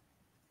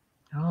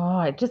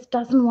 Oh, it just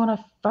doesn't want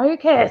to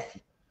focus.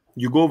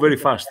 You go very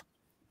fast.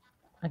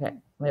 Okay,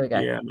 there we go.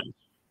 Yeah, nice.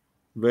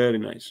 Very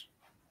nice.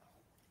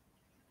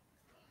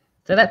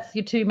 So that's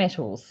your 2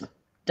 metals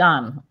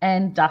done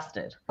and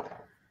dusted.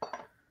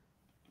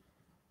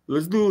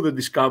 Let's do the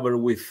Discover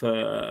with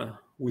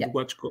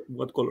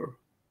what color?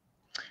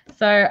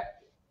 So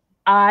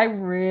I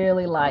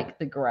really like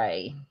the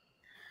gray.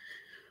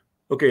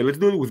 Okay, let's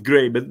do it with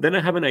gray, but then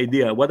I have an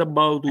idea. What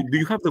about, do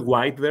you have the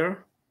white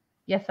there?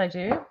 Yes, I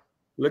do.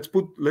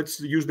 Let's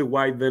use the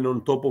white then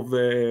on top of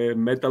the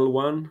metal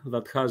one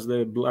that has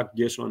the black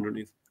gesso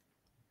underneath.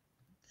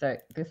 So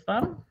this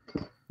one?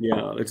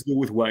 Yeah, let's do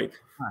with white.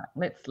 All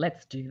right,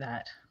 let's do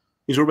that.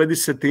 It's already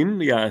set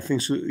in. Yeah, I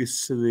think so.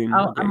 It's set in.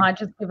 Okay. I might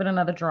just give it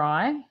another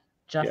dry,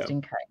 just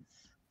in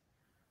case.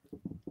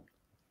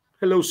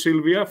 Hello,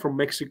 Sylvia from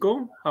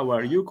Mexico. How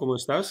are you? ¿Cómo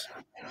estás?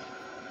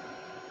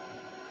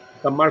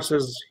 Tamar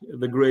says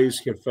the gray is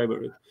her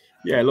favorite.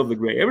 Yeah, I love the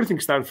gray. Everything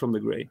starts from the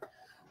gray.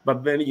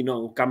 But then,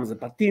 comes the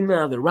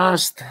patina, the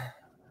rust.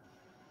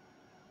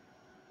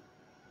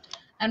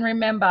 And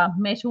remember,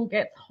 metal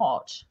gets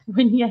hot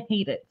when you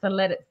heat it. So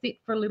let it sit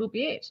for a little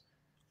bit.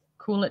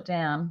 Cool it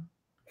down.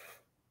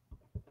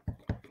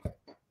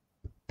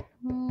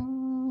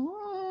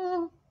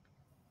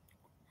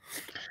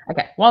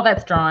 Okay, while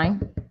that's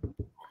drying,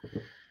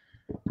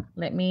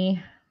 let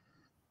me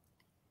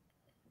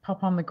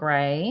pop on the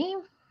grey.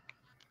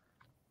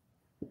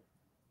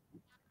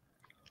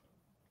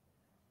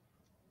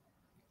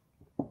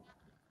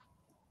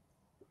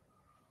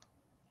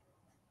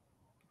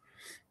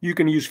 You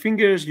can use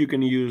fingers, you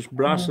can use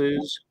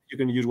brushes, you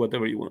can use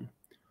whatever you want.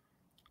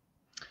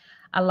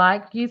 I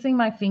like using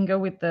my finger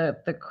with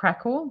the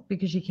crackle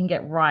because you can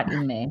get right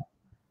in there.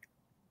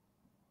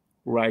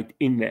 Right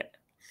in there.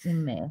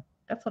 In there.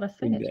 That's what I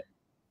In said.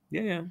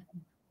 there. Yeah.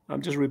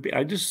 I'm just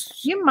repeating.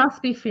 You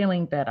must be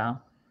feeling better.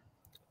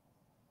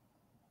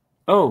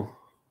 Oh,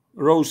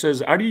 Rose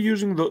says, are you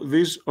using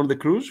this on the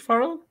cruise,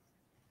 Farrel?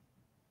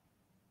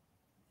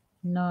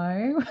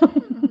 No.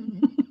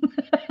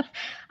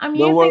 I'm Don't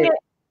using worry. it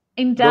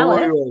in Don't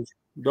worry, Dallas. Rose.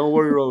 Don't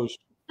worry, Rose.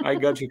 I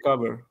got you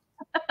covered.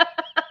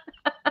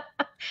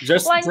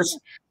 Just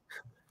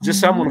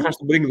someone has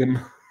to bring them.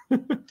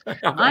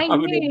 I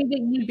knew that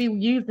you'd be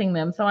using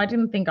them, so I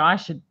didn't think I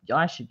should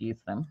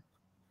use them.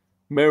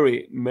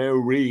 Mary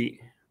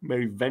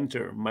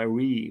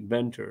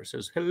Venter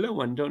says, hello,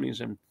 Antonis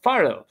and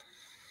Farrel.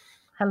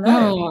 Hello.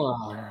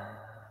 Oh,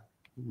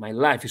 my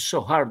life is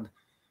so hard.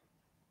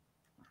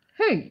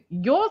 Who?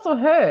 Yours or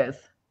hers?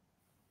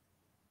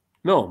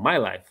 No, my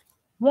life.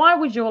 Why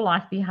would your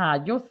life be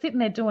hard? You're sitting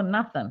there doing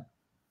nothing.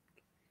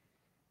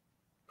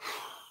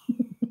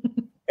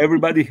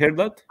 Everybody heard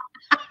that?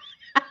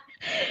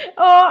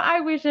 Oh, I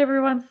wish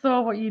everyone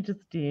saw what you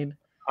just did.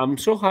 I'm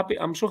so happy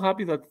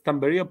that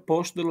Stamperia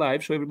posts the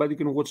live so everybody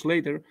can watch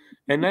later.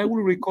 And I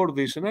will record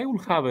this and I will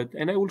have it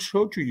and I will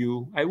show to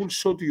you. I will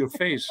show to your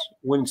face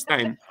when it's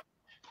time.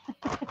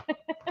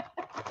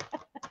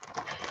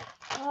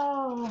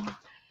 Oh,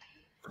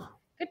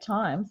 good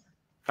times.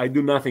 I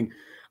do nothing.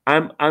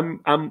 I'm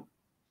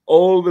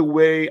all the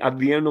way at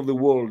the end of the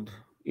world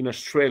in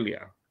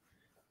Australia.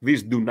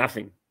 This do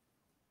nothing.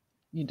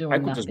 You're doing I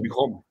could nothing. just be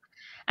home.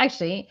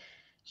 Actually,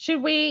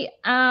 should we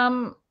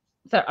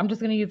so I'm just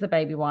going to use a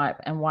baby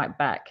wipe and wipe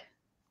back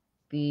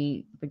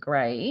the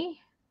grey.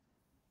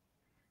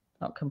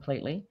 Not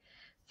completely.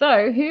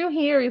 So who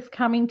here is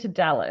coming to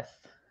Dallas?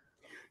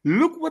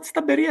 Look what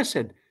Stamperia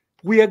said.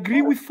 We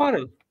agree with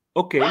Farrel.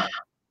 Okay.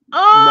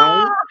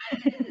 Oh!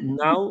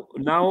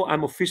 Now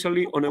I'm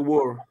officially on a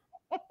war.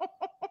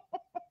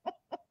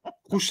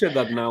 Who said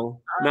that now?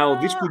 Now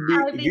this could be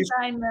I think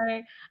I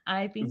know.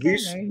 I think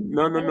this. I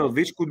know. No.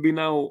 This could be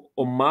now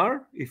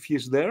Omar if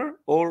he's there,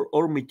 or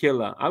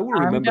Michaela. I will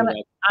remember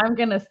that. I'm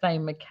gonna say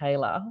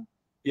Michaela.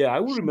 Yeah,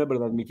 I will remember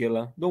that,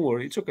 Michaela. Don't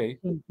worry, it's okay.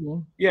 Thank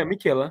you. Yeah,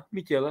 Michaela.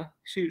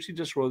 She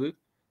just wrote it.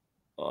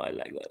 Oh, I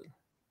like that.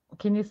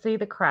 Can you see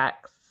the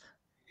cracks?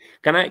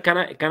 Can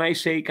I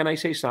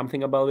say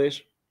something about this?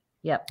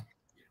 Yep.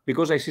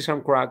 Because I see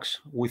some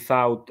cracks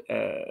without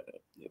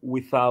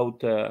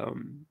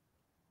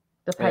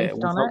the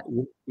paste on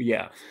it.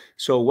 Yeah.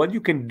 So what you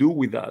can do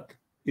with that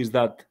is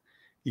that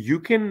you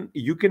can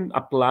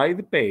apply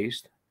the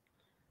paste,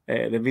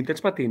 the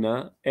vintage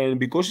patina, and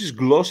because it's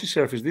glossy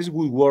surface, this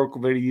will work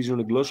very easy on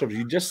a glossy surface.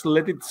 You just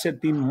let it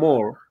set in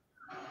more,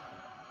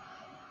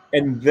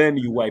 and then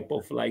you wipe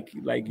off like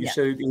you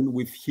set it in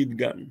with heat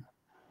gun.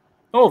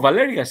 Oh,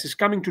 Valeria is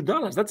coming to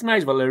Dallas. That's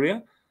nice,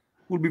 Valeria.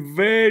 We'll be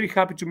very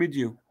happy to meet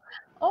you.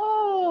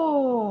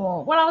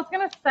 Oh, what I was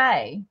going to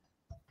say,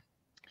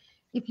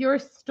 if you're a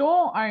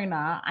store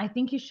owner, I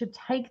think you should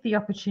take the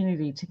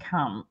opportunity to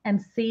come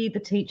and see the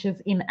teachers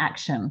in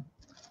action.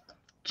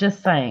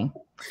 Just saying.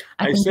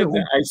 I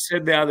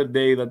said the other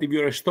day that if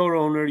you're a store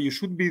owner, you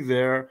should be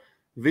there.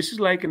 This is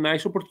like a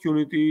nice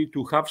opportunity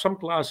to have some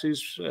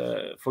classes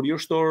for your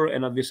store,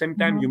 and at the same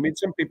time, you meet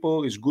some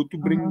people. It's good to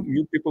bring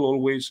new people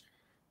always.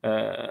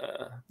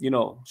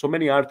 So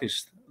many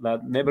artists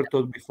that never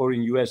taught before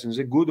in US, and it's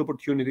a good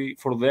opportunity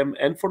for them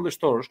and for the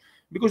stores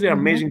because they are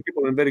amazing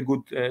people and very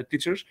good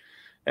teachers.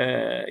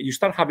 You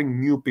start having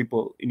new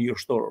people in your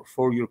store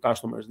for your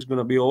customers. It's going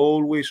to be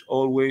always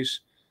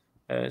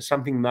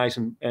something nice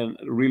and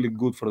really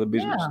good for the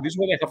business. Yeah. This is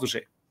what I have to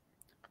say.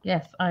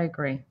 Yes, I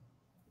agree.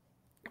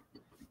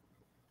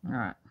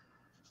 All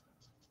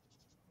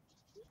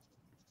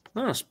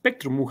right.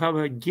 Spectrum, we have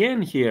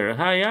again here.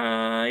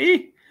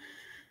 Hi.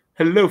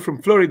 Hello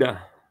from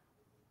Florida.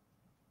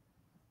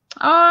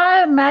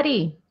 Oh,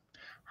 Maddie.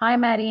 Hi,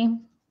 Maddie.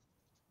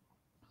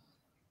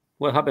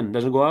 What happened?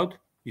 Doesn't go out?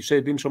 You say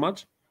it in so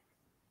much?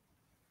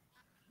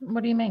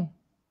 What do you mean?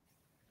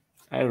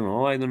 I don't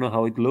know. I don't know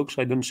how it looks.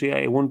 I don't see.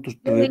 I want to.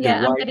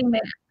 Yeah, I'm getting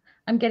there.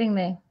 I'm getting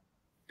there.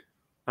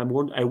 I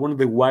want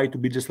the white to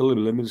be just a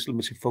little. Let me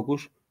see.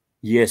 Focus.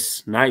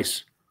 Yes,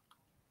 nice.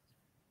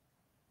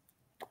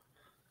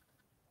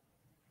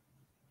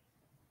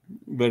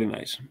 Very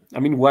nice. I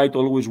mean, white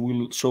always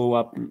will show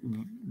up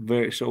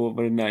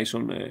very nice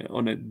on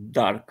a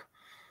dark.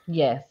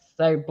 Yes,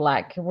 so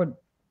black would.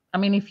 I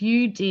mean, if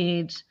you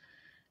did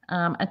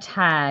a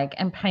tag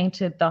and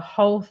painted the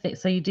whole thing.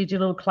 So you did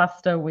your little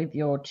cluster with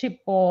your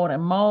chipboard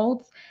and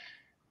molds,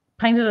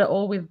 painted it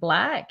all with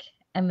black,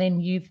 and then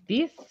used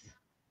this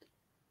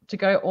to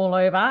go all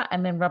over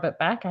and then rub it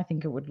back. I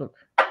think it would look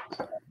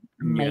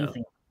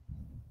amazing.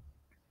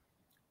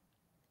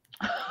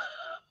 Yeah.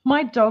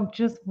 My dog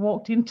just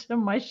walked into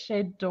my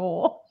shed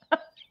door.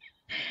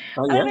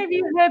 Oh, I don't know if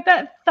you heard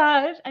that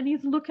thud, and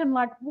he's looking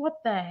like,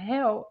 what the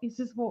hell? He's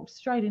just walked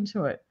straight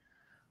into it.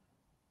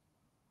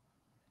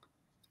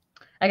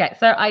 Okay,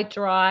 so I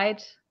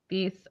dried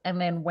this and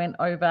then went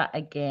over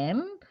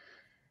again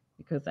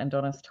because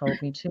Antonis told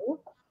me to.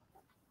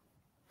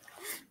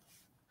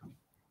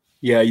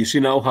 Yeah, you see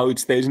now how it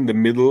stays in the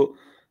middle.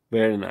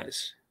 Very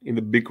nice. In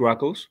the big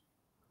crackles.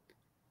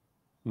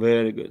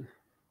 Very good.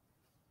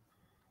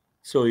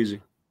 So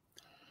easy.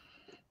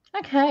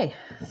 Okay,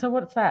 so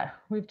what's that?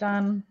 We've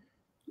done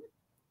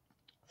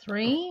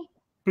 3.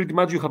 Pretty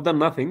much you have done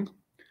nothing.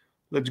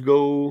 Let's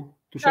go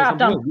to show I've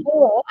something done else.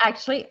 4,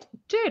 actually.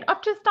 Dude,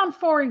 I've just done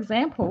 4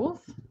 examples.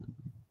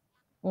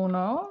 Or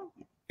no?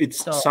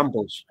 It's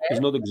samples.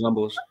 It's not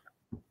examples.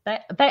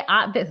 They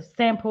are the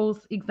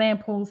samples,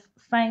 examples,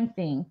 same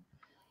thing.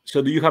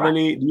 So do you have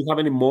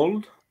any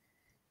mold?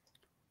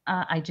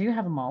 I do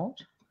have a mold.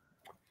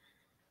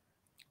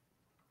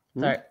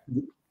 So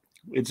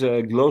it's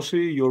a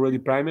glossy. You already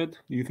primed it.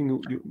 Do you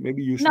think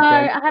maybe you should? No,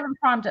 I haven't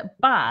primed it,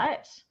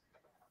 but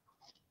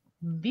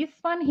this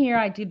one here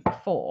I did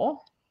before.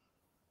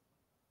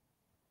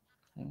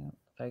 Hang on,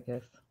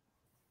 focus.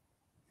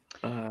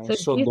 I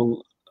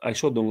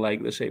so don't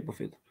like the shape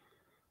of it.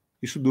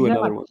 You should do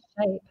another one.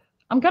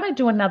 I'm going to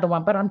do another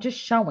one, but I'm just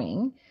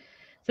showing.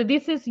 So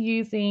this is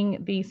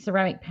using the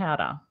ceramic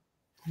powder,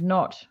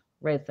 not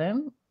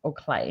resin or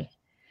clay.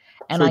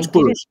 And so it's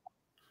porous.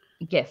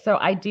 Yes, so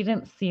I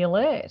didn't seal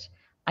it.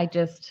 I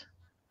just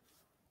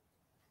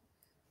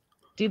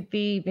did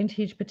the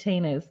Vintage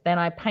Patinas. Then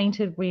I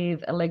painted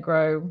with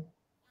Allegro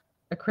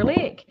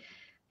acrylic,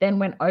 then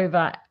went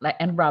over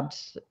and rubbed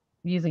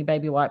using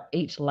baby wipe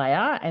each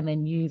layer and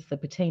then used the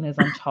patinas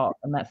on top,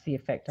 and that's the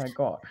effect I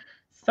got.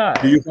 So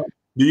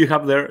do you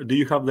have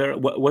there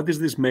what is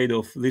this made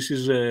of? This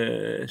is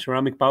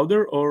ceramic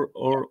powder or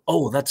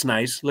oh, that's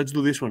nice. Let's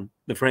do this one,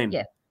 the frame.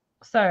 Yeah.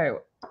 So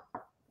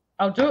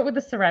I'll do it with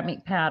the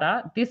ceramic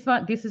powder. This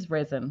is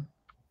resin,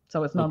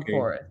 so it's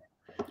non-porous.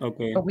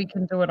 Okay. But we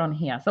can do it on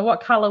here. So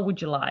what color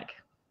would you like?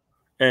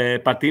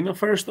 Patina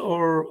first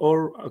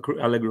or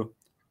Allegro?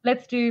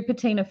 Let's do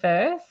patina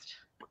first.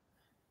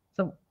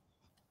 So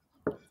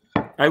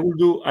I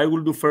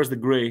will do first the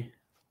gray.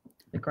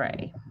 The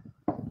gray.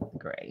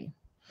 Gray.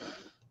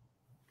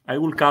 I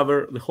will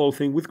cover the whole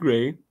thing with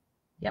gray.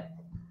 Yep.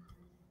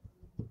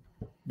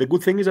 The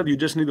good thing is that you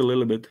just need a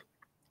little bit.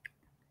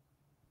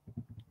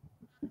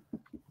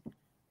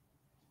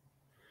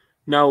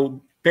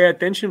 Now, pay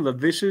attention that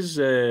this is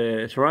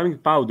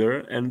ceramic powder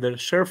and the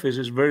surface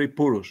is very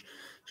porous.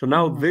 So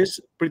now this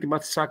pretty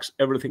much sucks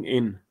everything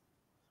in.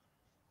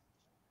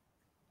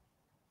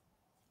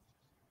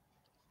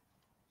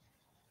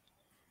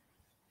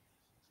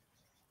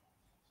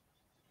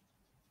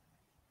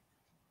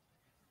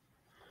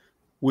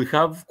 We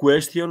have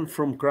question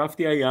from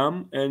Crafty I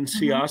Am, and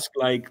she asked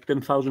like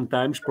 10,000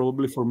 times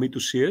probably for me to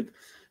see it.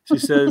 She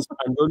says,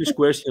 Antonis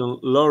question,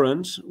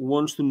 Lawrence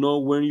wants to know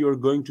when you're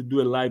going to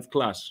do a live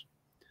class.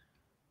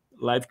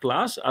 Live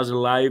class as a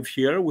live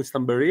here with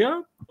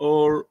Stamperia,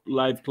 or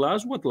live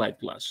class? What live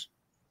class?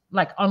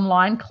 Like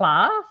online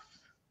class?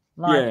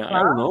 Class?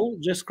 I don't know.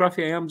 Just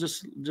Crafty I Am,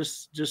 just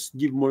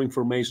give more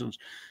information.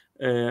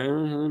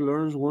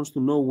 Lawrence wants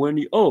to know when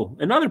you... Oh,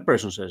 another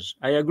person says,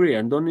 I agree.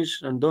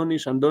 Antonis.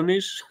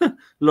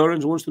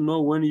 Lawrence wants to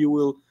know when you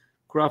will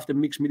craft a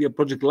mixed media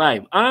project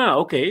live.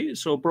 Okay.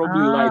 So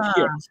probably live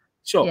here.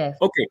 So, yes.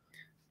 Okay.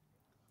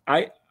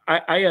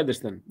 I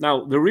understand.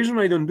 Now, the reason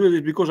I don't do it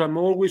is because I'm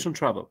always on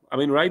travel. I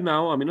mean, right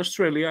now, I'm in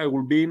Australia. I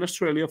will be in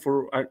Australia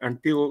for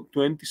until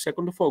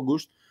 22nd of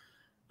August.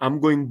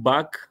 I'm going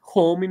back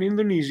home in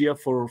Indonesia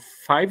for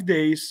 5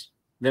 days.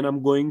 Then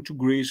I'm going to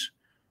Greece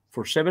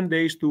for 7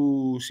 days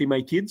to see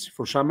my kids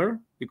for summer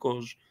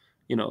because,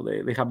 you know,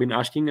 they have been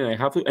asking and I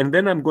have to. And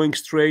then I'm going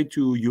straight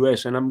to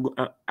US and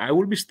I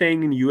will be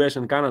staying in US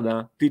and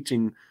Canada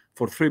teaching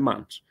for 3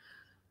 months.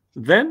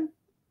 Then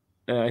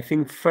I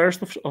think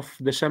 1st of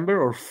December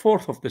or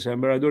 4th of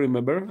December, I don't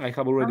remember. I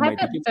have already my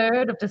ticket.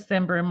 3rd of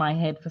December in my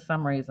head for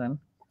some reason.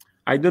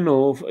 I don't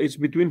know. It's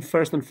between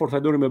 1st and 4th. I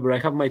don't remember. I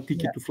have my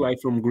ticket to fly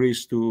from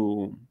Greece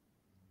to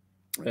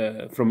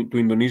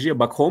Indonesia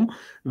back home.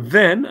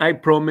 Then I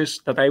promise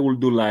that I will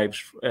do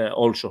lives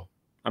also.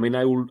 I mean,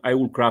 I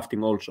will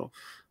crafting also.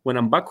 When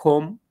I'm back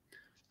home,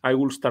 I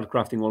will start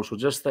crafting also.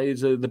 Just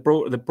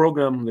the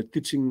program, the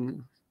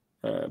teaching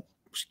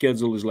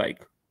schedule is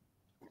like.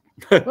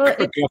 Well,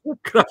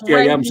 crafty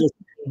I am, just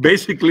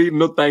basically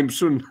no time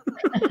soon.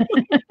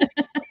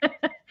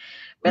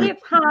 But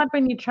it's hard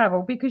when you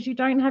travel because you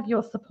don't have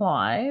your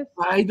supplies.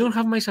 I don't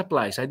have my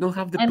supplies. I don't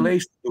have the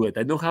place to do it.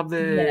 I don't have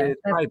the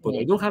tripod.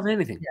 I don't have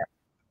anything.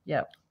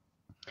 Yeah.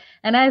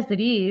 And as it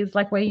is,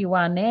 like where you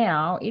are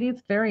now, it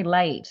is very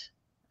late.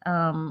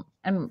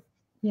 And,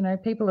 you know,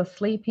 people are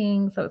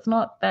sleeping. So it's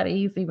not that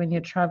easy when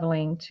you're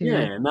traveling to.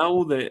 Yeah,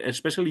 now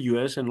especially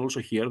US and also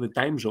here, the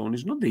time zone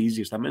is not the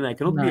easiest. I mean, I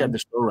cannot be No. at the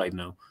store right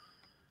now.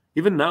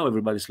 Even now,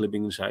 everybody's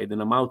sleeping inside,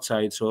 and I'm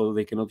outside, so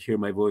they cannot hear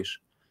my voice.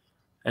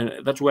 And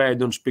that's why I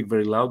don't speak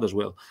very loud as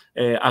well.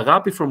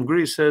 Agapi from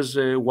Greece says,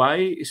 why,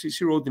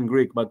 she wrote in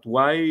Greek, but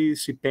why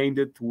she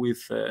painted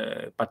with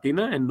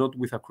patina and not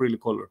with acrylic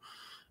color.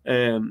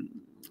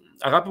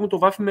 Αγάπη μου, το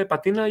βάφει με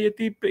πατίνα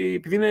γιατί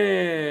επειδή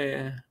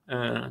είναι,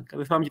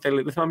 δεν θυμάμαι και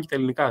τα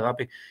ελληνικά,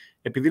 αγάπη,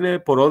 επειδή είναι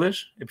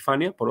πορόδες,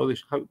 επιφάνεια,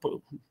 πορόδες,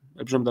 ελπίζω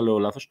να μην τα λέω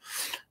λάθος,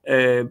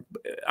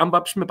 αν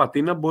βάψεις με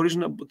πατίνα μπορείς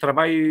να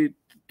τραβάει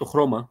το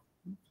χρώμα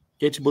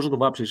και έτσι μπορείς να το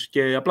βάψεις.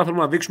 Και απλά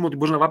θέλουμε να δείξουμε ότι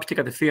μπορείς να βάψεις και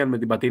κατευθείαν με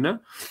την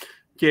πατίνα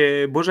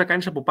και μπορείς να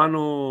κάνεις από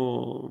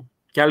πάνω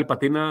και άλλη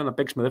πατίνα, να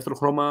παίξεις με δεύτερο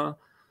χρώμα,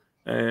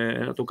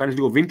 να το κάνεις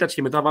λίγο vintage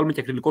και μετά βάλουμε και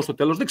ακριλικό στο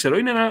τέλος. Δεν ξέρω,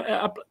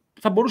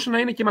 θα μπορούσε να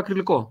είναι και με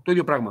ακριλικό το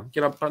ίδιο πράγμα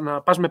και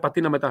να πας με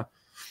πατίνα μετά.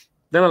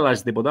 Δεν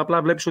αλλάζει τίποτα,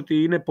 απλά βλέπεις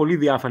ότι είναι πολύ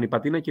διάφανη η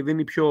πατίνα και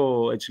δίνει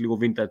πιο έτσι λίγο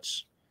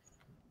vintage.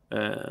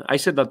 I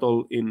said that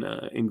all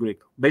in Greek.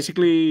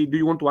 Basically, do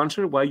you want to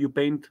answer why you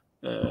paint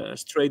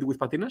straight with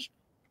patinas?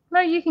 No,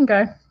 you can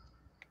go.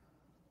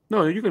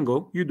 No, you can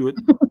go. You do it.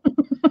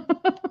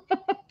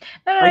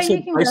 No,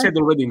 I said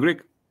already in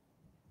Greek.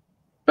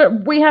 But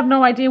we have no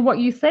idea what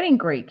you said in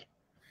Greek.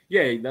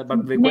 Yeah, but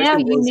the now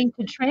question you was, need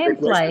to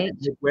translate.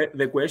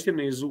 The question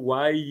is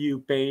why you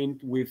paint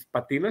with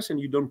patinas and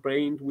you don't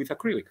paint with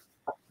acrylic.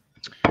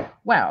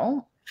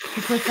 Well,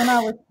 because when I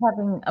was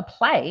having a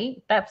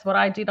play, that's what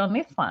I did on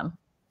this one.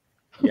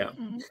 Yeah.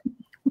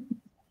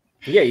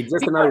 Yeah, it's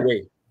just another way.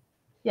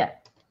 Yeah.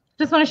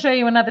 Just want to show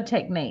you another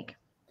technique.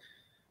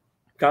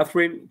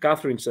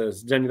 Catherine says,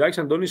 Tzanidakis,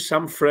 Antonis,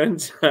 some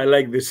friends, I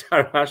like this,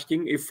 are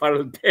asking if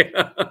Farrel.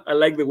 I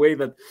like the way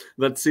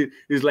that's it.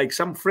 It's like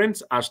some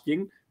friends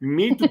asking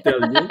me to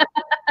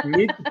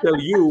tell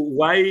you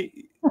why,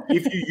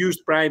 if you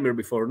used primer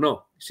before.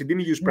 No, she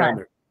didn't use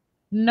primer.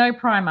 No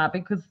primer,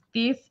 because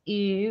this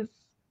is,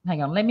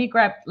 hang on, let me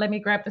grab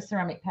the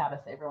ceramic powder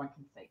so everyone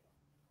can see.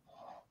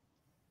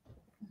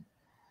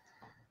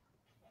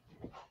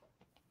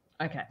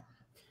 Okay.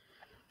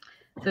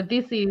 So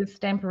this is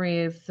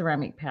Stamperia's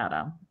ceramic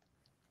powder.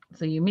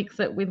 So you mix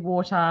it with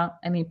water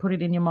and you put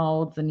it in your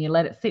molds and you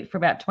let it sit for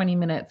about 20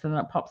 minutes and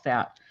then it pops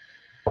out.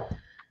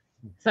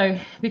 So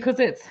because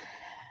it's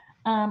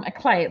a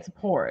clay, it's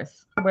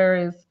porous,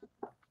 whereas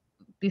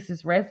this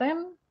is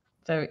resin,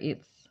 so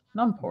it's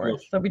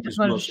non-porous. So we just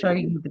wanted to show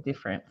you the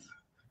difference.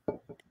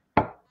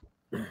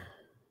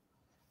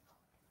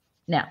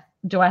 Now,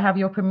 do I have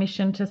your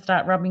permission to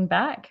start rubbing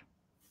back?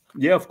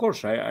 Yeah, of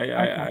course.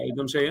 I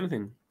don't say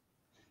anything.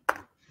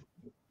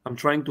 I'm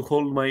trying to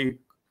hold my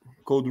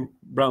code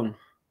brown.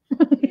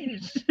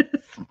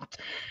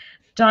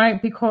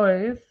 Don't,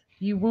 because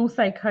you will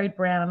say code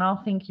brown and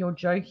I'll think you're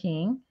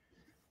joking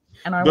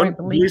and I won't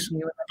believe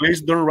you.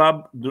 Please don't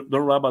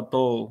rub at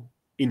all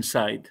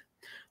inside.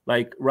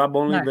 Like rub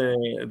only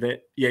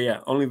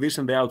only this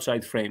and the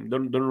outside frame.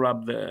 Don't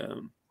rub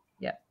the.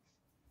 Yeah.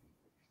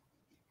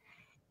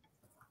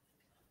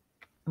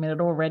 I mean, it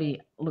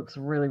already looks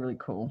really, really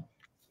cool.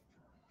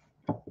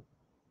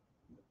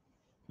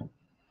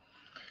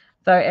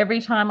 So every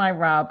time I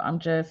rub, I'm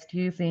just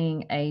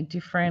using a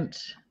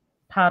different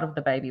part of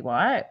the baby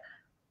wipe.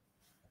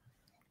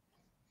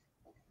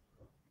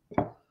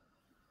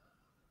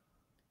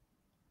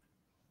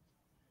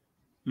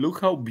 Look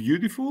how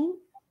beautiful.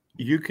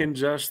 You can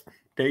just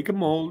take a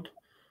mold.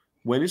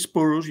 When it's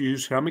porous, you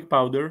use ceramic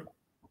powder.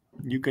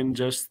 You can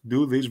just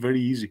do this very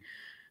easy.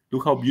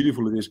 Look how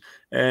beautiful it is.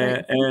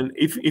 And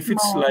if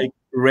it's like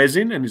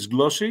resin and it's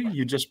glossy,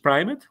 you just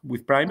prime it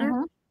with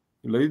primer.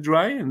 You let it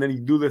dry, and then you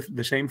do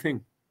the same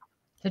thing.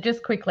 So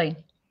just quickly,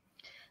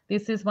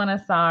 this is one of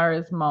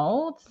Sarah's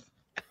molds.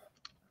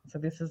 So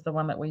this is the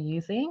one that we're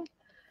using.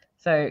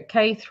 So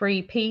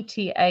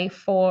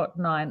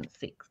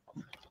K3PTA496.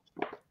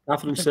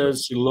 Catherine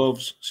says she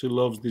loves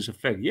this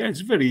effect. Yeah, it's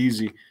very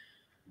easy.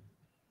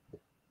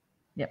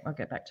 Yep, I'll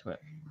get back to it.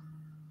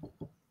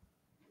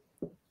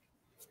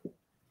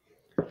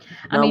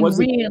 Now, I mean,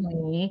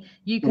 really,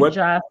 you could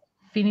just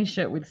finish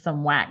it with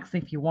some wax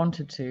if you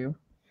wanted to.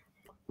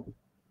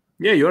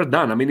 Yeah, you're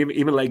done. I mean,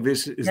 even like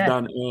this is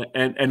done.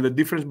 And the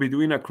difference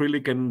between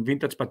acrylic and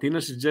vintage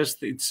patinas is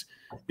just it's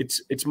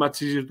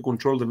much easier to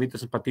control the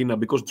vintage patina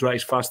because it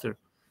dries faster.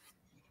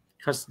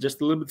 It has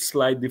just a little bit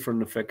slight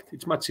different effect.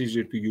 It's much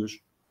easier to use.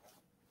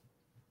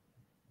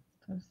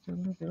 Just a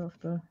little bit of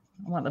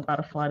I want the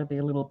butterfly to be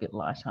a little bit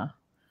lighter.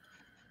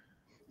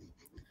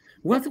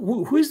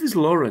 Who is this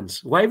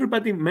Lawrence? Why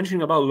everybody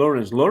mentioning about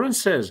Lawrence?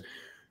 Lawrence says,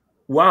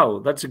 "Wow,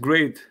 that's a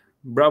great.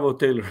 Bravo,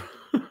 Tailor."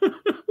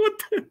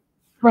 What?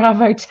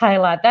 Bravo,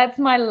 Tailor. That's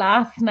my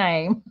last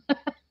name.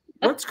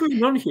 What's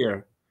going on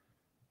here?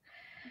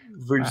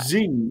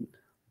 Virginia.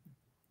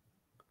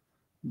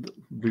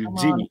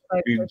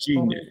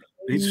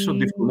 These are so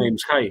difficult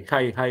names. Hi,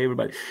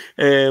 everybody.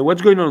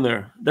 What's going on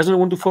there? Doesn't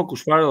want to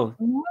focus, Farrel.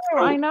 No,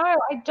 I know.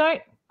 I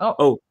don't.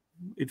 Oh,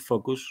 it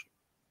focused.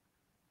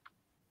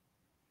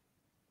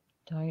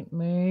 Don't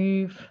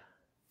move.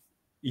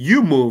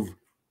 You move.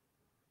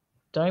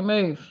 Don't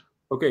move.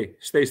 Okay,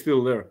 stay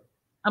still there.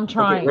 I'm Okay,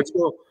 trying. let's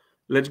go.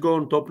 Let's go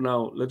on top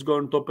now. Let's go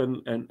on top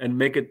and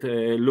make it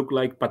look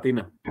like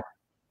patina.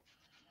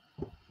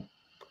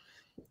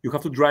 You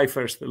have to dry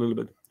first a little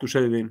bit to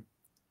set it in.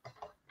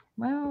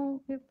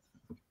 Well, it's.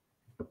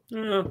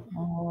 Uh,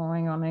 Oh,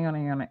 hang on.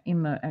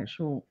 In the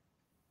actual.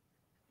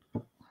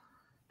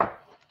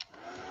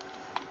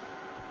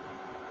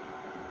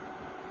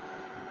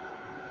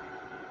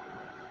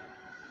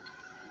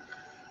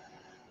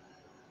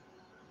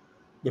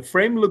 the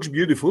frame looks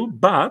beautiful,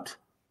 but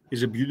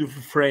it's a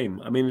beautiful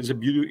frame. I mean, it's a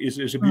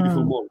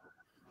beautiful mold.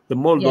 The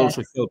mold Yes.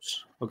 also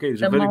helps. Okay, it's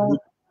The a very mold, good.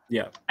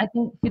 Yeah. I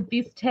think for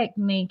this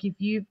technique, if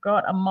you've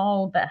got a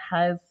mold that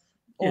has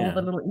all Yeah.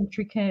 the little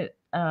intricate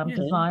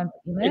designs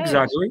in it,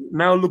 Exactly.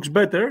 Now looks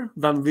better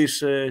than this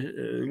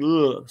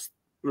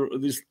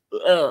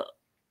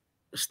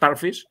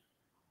starfish.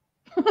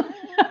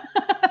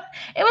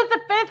 it was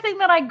the first thing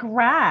that I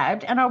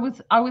grabbed, and I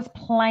was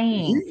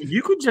playing.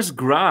 You could just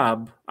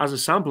grab as a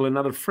sample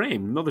another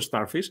frame, not the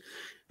starfish.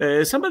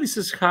 Somebody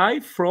says hi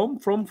from.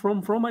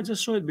 I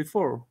just saw it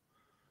before.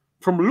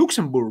 From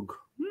Luxembourg.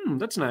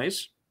 That's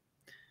nice.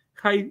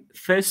 Hi,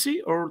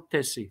 Thessi or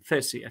Tessie?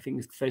 Thessi. I think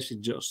it's Thessi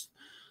just.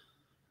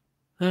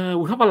 We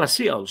have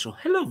Valasia also.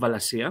 Hello,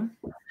 Valasia.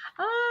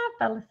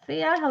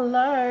 Valencia,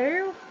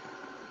 hello.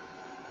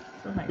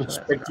 So make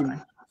sure that's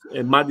dry.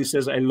 Maddie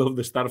says, I love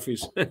the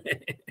starfish.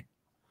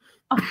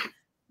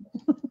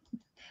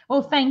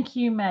 Well, thank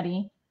you,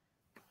 Maddie.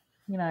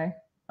 You know,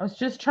 I was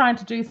just trying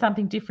to do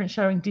something different,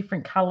 showing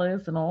different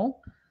colors and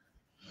all.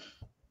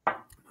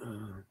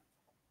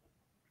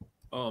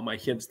 Oh, my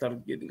head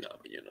started getting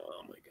up,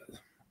 oh my God.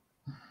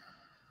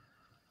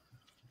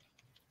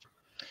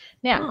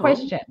 Now,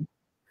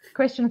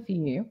 question for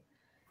you.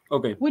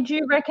 Okay. Would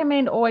you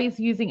recommend always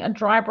using a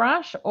dry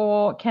brush,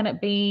 or can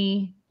it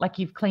be like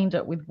you've cleaned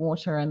it with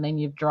water and then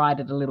you've dried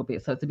it a little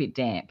bit so it's a bit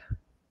damp?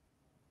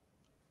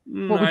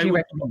 What would you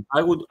recommend?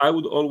 I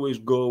would always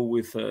go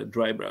with a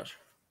dry brush.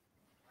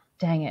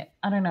 Dang it!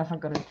 I don't know if I've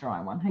got a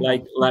dry one.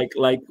 Like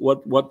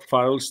what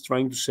Farrel's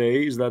trying to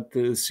say is that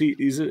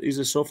is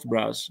a soft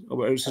brush.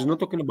 She's not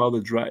talking about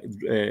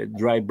the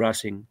dry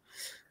brushing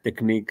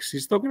technique.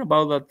 She's talking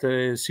about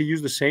that she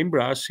used the same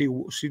brush.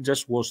 She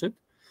just washed it,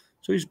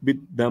 so it's a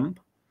bit damp.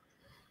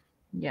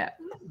 Yeah.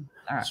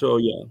 All right. So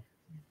yeah.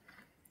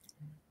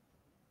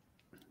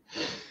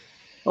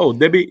 Oh,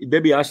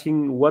 Debbie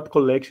asking what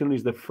collection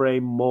is the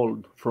frame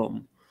mold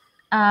from?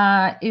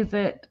 Is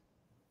it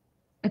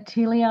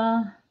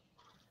Atelier?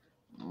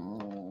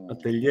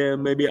 Atelier,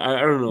 maybe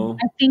I don't know.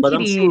 I think but it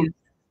I'm is. sure.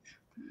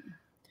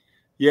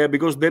 Yeah,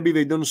 because Debbie,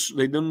 they don't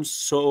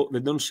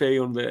say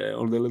on the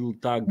little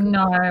tag.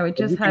 No, it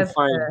just has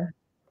the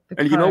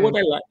and you know what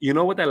I like? You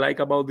know what I like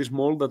about this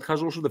mold that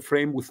has also the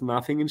frame with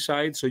nothing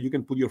inside, so you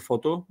can put your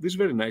photo. This is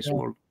very nice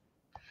mold.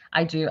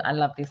 I do. I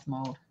love this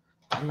mold.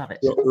 I love it.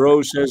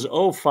 Rose says,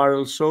 "Oh,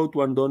 Farrel, show to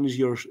Antonis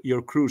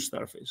your cruise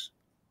starfish."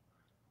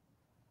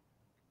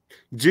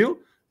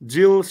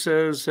 Jill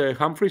says,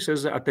 Humphrey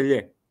says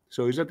Atelier.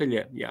 So it's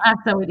Atelier, yeah.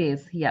 So it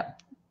is.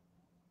 Yep.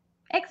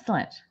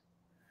 Excellent.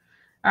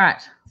 All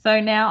right. So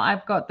now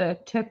I've got the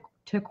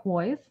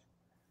turquoise.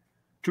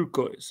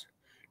 Turquoise.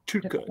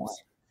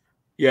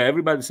 Yeah,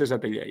 everybody says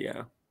Atelier,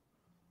 yeah.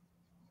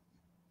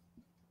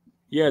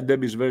 Yeah,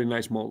 Debbie's very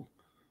nice mold.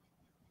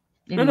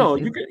 No,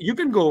 you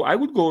can go. I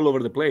would go all over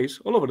the place.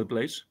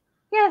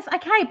 Yes,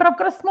 okay, but I've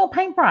got a small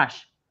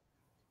paintbrush,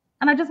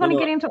 and I just want to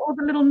get into all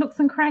the little nooks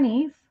and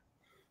crannies.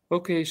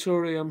 Okay,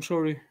 sorry. I'm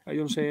sorry. I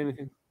don't say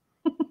anything.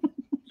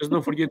 Just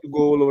don't forget to go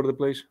all over the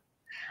place.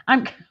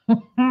 I'm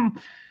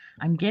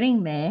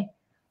getting there.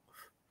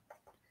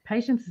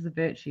 Patience is a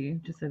virtue,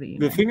 just so that you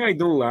know. The thing I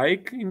don't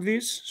like in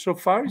this so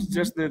far is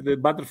just the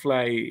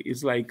butterfly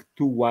is like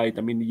too white.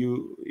 I mean,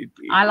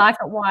 I like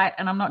it white,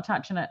 and I'm not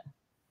touching it.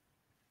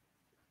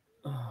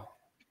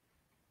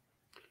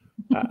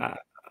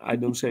 I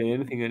don't say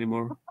anything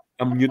anymore.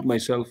 I mute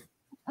myself.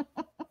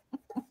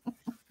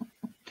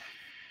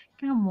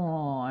 Come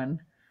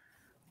on.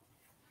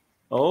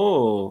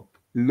 Oh,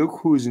 look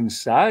who's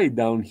inside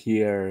down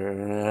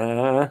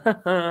here.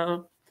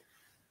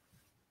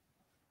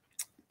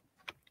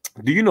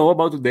 Do you know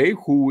about today?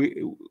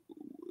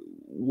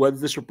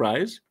 What's the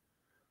surprise?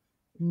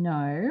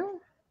 No.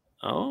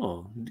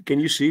 Oh, can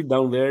you see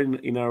down there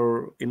in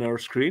our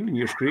screen, in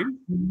your screen?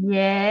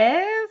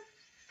 Yes.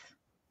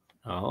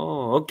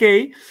 Oh,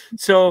 okay.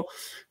 So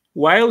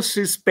while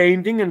she's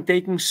painting and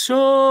taking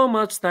so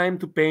much time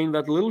to paint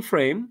that little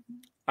frame,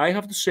 I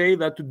have to say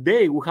that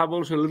today we have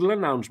also a little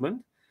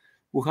announcement.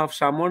 We have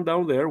someone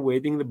down there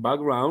waiting in the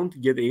background to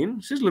get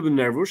in. She's a little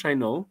nervous, I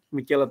know.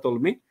 Michaela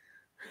told me.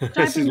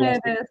 Don't be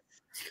nervous.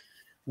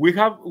 We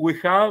have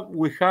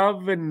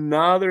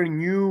another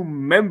new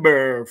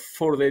member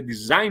for the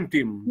design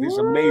team. This is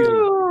amazing.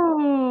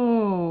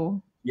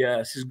 Ooh.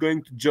 Yeah, she's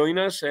going to join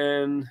us,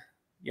 and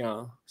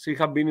yeah, she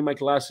has been in my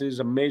classes.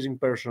 Amazing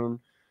person.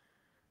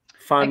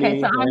 funny. Okay,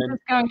 so I'm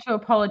just going to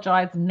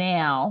apologize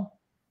now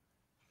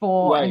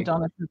for Why?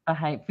 Antonis's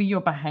for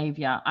your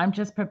behavior. I'm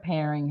just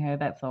preparing her,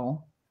 that's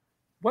all.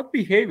 What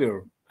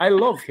behavior? I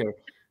love her.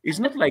 It's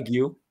not like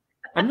you.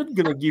 I'm not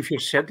gonna give her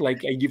shit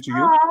like I give to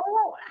you.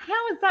 Oh,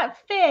 how is that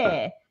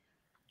fair?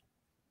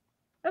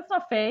 That's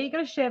not fair. You got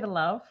to share the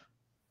love.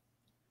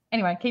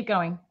 Anyway, keep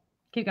going.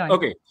 Keep going.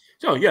 Okay.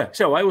 So yeah.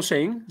 So I was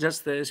saying,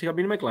 just she have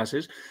been in my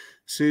classes.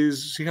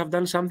 She have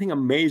done something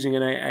amazing,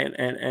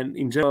 and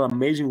in general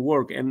amazing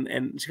work,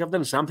 and she have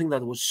done something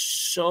that was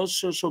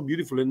so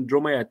beautiful and draw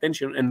my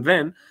attention. And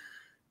then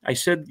I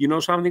said, you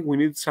know something, we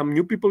need some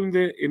new people in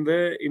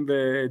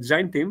the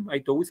design team. I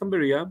talked with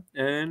Stamperia,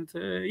 and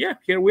yeah,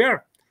 here we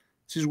are.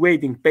 She's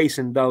waiting,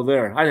 patient down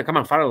there. I said, come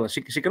on, Farrel.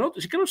 She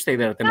cannot stay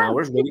there 10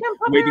 hours. You can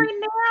put her in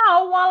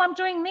now while I'm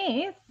doing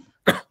this.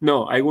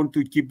 No, I want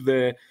to keep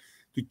the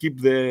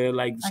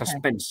like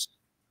suspense.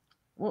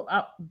 Well,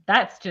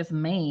 that's just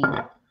mean.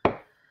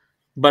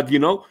 But you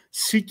know,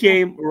 she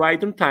came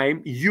right on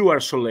time. You are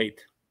so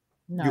late.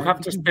 No, you have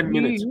just 10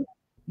 minutes.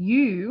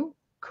 You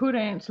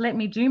couldn't let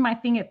me do my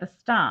thing at the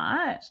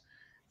start.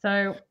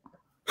 So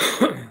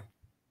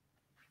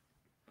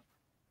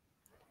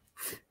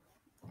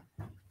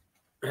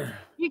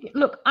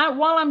look,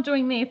 while I'm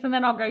doing this, and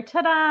then I'll go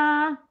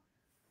ta-da.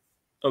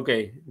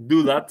 Okay,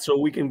 do that so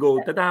we can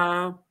go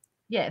ta-da.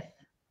 Yes.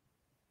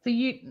 So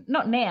you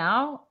not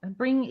now.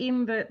 Bring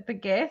in the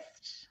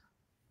guest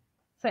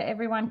so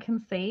everyone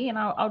can see, and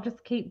I'll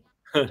just keep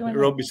doing.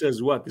 Robbie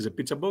says, "What is a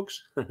pizza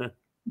box?"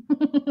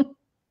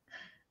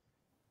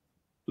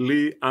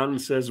 Lee Ann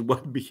says,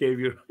 "What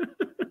behavior?"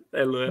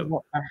 LOL.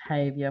 What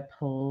behavior,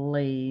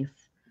 please?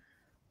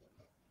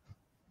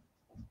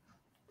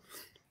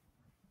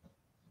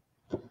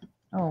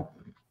 Oh.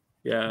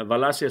 Yeah,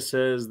 Valasia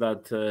says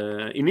that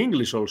in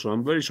English also.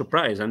 I'm very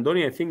surprised.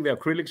 Andoni, I think the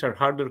acrylics are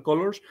harder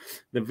colors.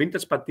 The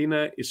vintage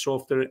patina is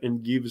softer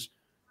and gives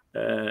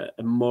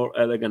a more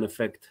elegant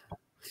effect.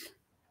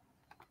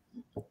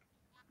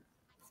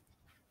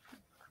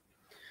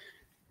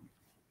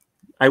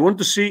 I want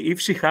to see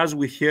if she has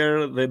with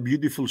her the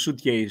beautiful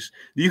suitcase.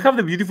 Do you have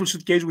the beautiful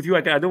suitcase with you?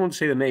 I don't want to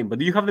say the name, but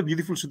do you have the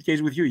beautiful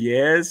suitcase with you?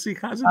 Yes, she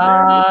has it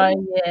there.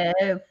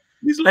 Yes.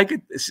 It's like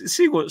it.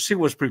 She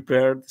was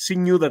prepared. She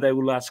knew that I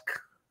will ask.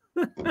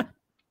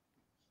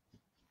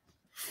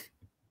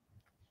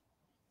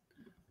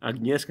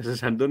 Agnieszka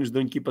says, Antonis,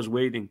 don't keep us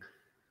waiting.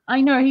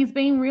 I know, he's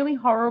being really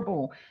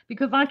horrible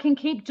because I can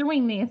keep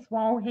doing this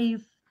while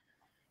he's...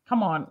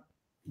 Come on.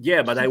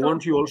 Yeah, but I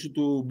want you also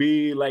to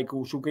be like,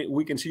 so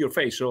we can see your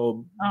face.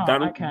 So be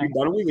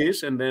done with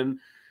this and then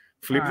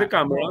flip the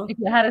camera. Well, if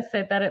you had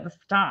said that at the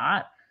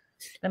start,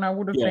 then I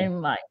would have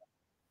been like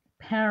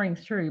powering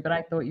through, but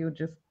I thought you would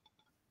just...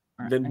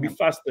 Then be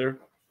faster.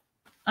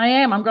 I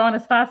am. I'm going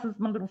as fast as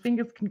my little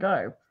fingers can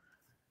go.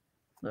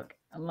 Look,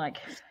 I'm like...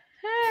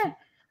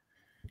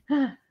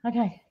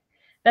 Okay,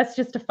 that's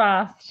just a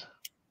fast.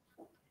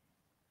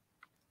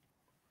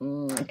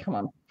 Come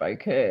on,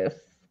 focus.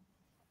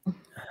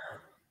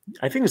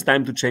 I think it's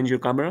time to change your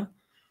camera.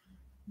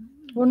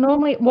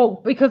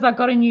 Well, because I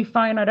got a new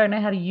phone, I don't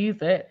know how to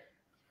use it.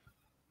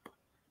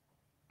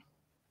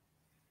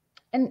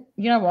 And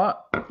you know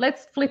what?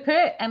 Let's flip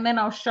it and then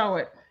I'll show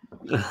it.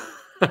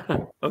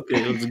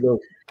 Okay, let's go.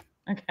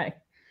 Okay,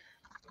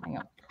 hang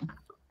on.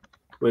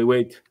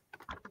 Wait.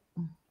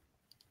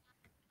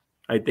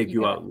 I take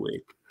you out.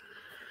 Wait.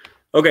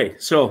 Okay,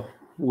 so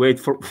wait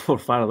for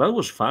Farrel. That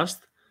was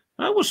fast.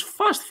 That was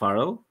fast,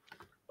 Farrel.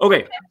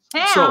 Okay.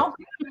 How?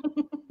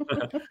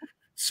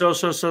 So,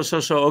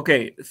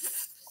 okay.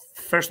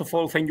 First of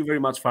all, thank you very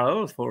much,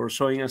 Farrel, for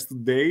showing us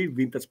today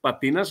Vintage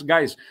Patinas.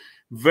 Guys,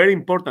 very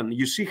important.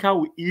 You see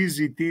how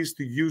easy it is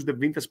to use the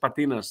Vintage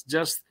Patinas.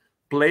 Just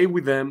play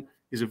with them.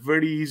 It's a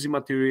very easy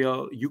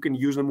material. You can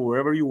use them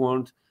wherever you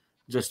want.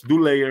 Just do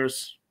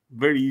layers.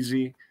 Very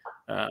easy.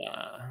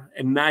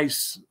 A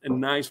nice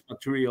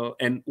material,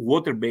 and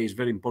water-based,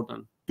 very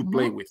important to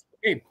play with.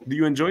 Okay, do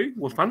you enjoy it?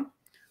 Was fun?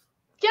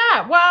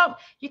 Yeah, well,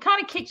 you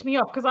kind of kicked me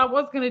off because I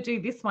was going to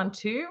do this one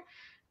too,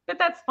 but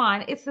that's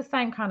fine. It's the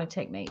same kind of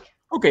technique.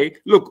 Okay,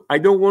 look, I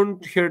don't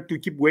want her to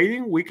keep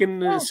waiting. We can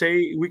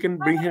we can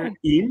bring her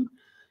in.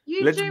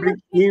 Let's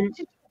bring in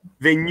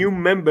the new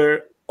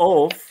member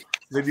of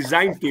the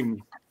design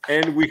team,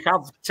 and we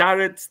have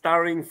Jared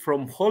starring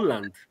from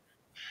Holland.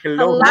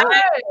 Hello.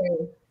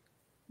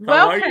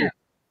 Welcome.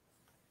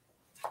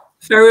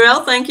 Very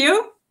well, thank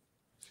you.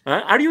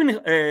 Are you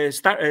in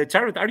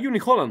Jared? Are you in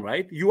Holland?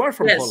 Right? You are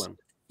from Holland.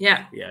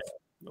 Yeah. Yeah.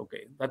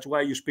 Okay. That's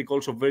why you speak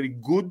also very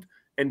good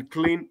and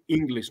clean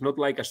English, not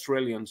like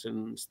Australians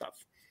and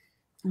stuff.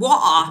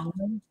 Water.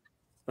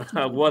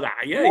 Water.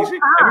 Yeah. Water.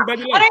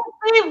 Everybody likes. I don't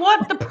see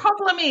what the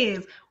problem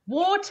is.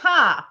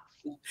 Water.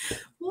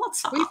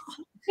 Water.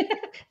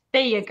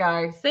 There you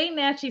go. See,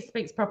 now she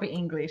speaks proper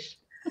English.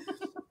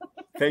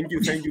 Thank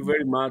you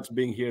very much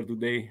being here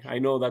today. I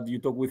know that you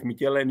talk with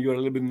Michela and you're a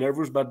little bit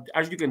nervous, but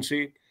as you can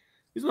see,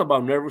 it's not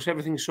about nervous.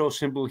 Everything's so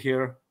simple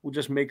here. We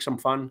just make some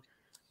fun.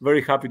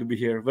 Very happy to be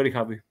here. Very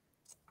happy.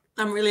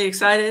 I'm really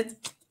excited.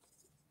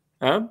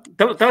 Tell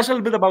us a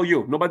little bit about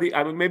you. Nobody,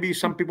 maybe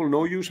some people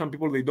know you, some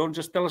people they don't.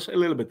 Just tell us a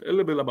little bit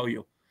about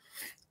you.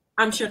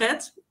 I'm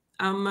Charette.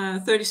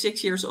 I'm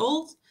 36 years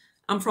old.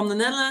 I'm from the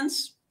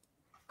Netherlands,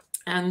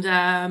 and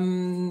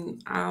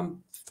I've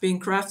been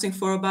crafting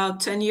for about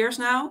 10 years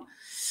now.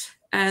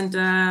 And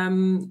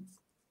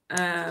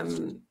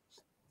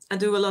I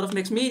do a lot of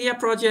mixed media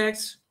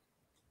projects.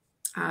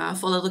 I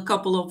followed a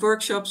couple of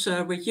workshops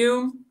with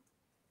you.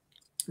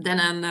 Then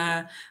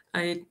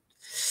I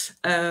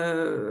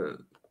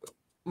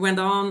went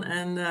on,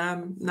 and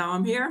now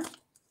I'm here.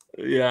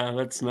 Yeah,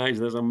 that's nice.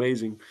 That's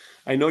amazing.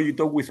 I know you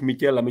talk with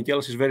Michaela. Michaela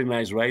is very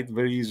nice, right?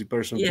 Very easy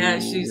person. Yeah,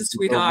 to, she's a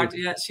to talk sweetheart. with.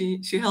 Yeah,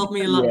 she helped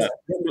me a lot. Yeah.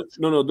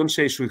 No, don't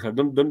say sweetheart.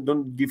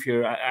 Don't give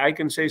her. I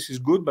can say she's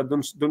good, but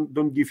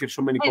don't give her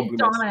so many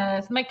compliments.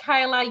 Adonis,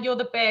 Michaela, you're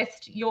the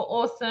best. You're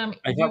awesome.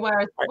 You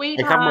are a I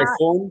sweetheart. have my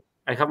phone.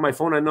 I have my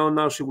phone. I know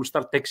now she will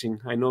start texting.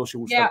 I know she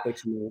will start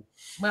texting me.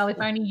 Well, if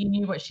only you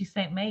knew what she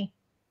sent me.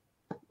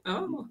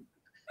 Oh.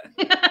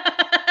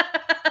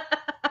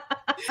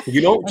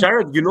 You know,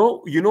 Jared, you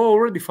know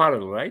already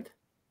Farrel, right?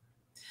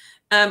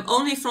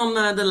 Only from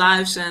the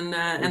lives and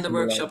the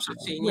workshops I've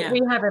seen. Yeah,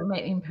 we haven't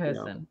met in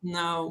person.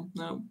 No.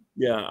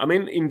 Yeah, I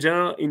mean, in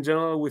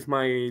general, with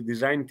my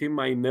design team,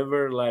 I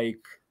never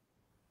like.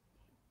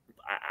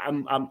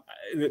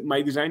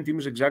 My design team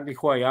is exactly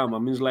who I am. I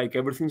mean, it's like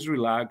everything's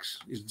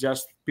relaxed. It's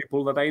just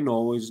people that I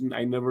know.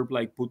 I never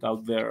like put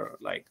out there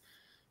like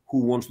who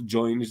wants to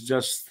join. It's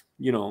just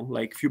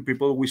like few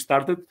people. We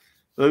started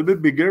a little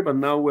bit bigger, but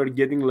now we're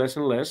getting less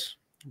and less.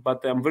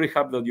 But I'm very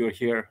happy that you're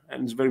here,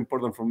 and it's very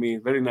important for me.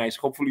 Very nice.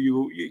 Hopefully,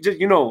 you just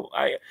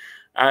I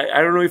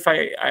don't know if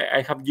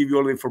I have to give you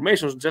all the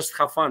information. So just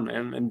have fun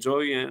and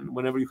enjoy, and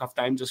whenever you have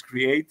time, just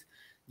create.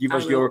 Give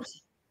us your.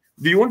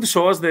 Do you want to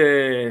show us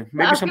the?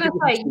 Maybe I was going to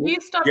say, you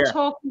stop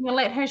talking and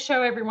let her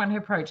show everyone her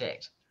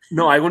project.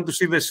 No, I want to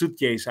see the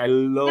suitcase. I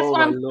love. That's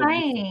what I'm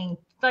saying.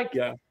 Like,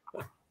 yeah.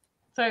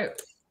 So.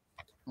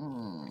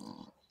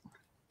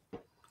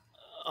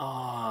 Oh,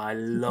 I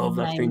love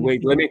that thing.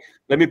 Wait, let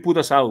me put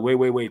us out.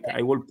 Wait.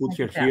 I will put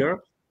her here,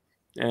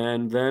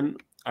 and then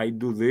I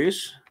do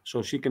this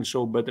so she can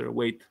show better.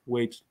 Wait.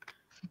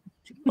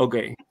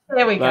 Okay.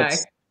 There we go.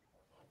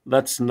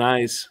 That's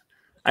nice.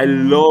 I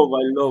love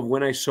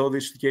when I saw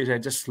this case. I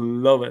just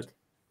love it.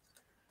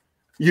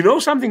 You know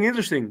something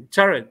interesting,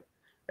 Jared?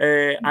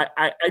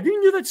 I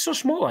didn't know that it's so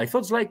small. I thought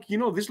it's like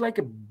this is like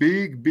a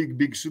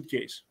big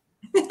suitcase.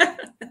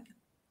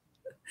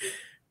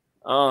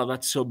 Oh,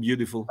 that's so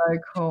beautiful. So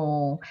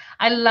cool.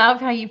 I love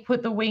how you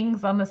put the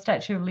wings on the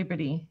Statue of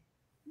Liberty.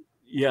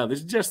 Yeah, this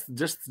is just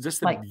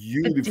like a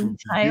beautiful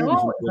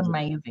detail is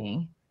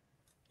amazing.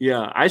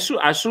 Yeah, I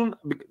soon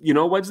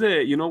what's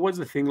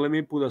the thing? Let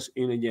me put us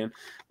in again.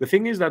 The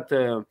thing is that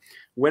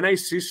when I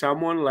see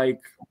someone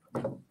like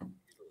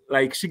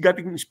she got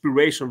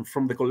inspiration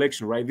from the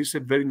collection, right? This is a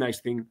very nice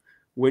thing.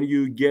 When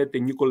you get a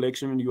new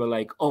collection and you are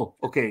like, oh,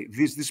 okay,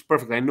 this is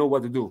perfect. I know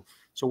what to do.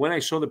 So when I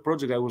saw the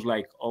project, I was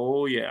like,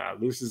 oh yeah,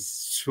 this is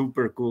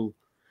super cool.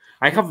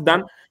 I have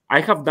done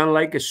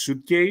like a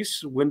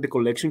suitcase when the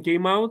collection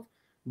came out,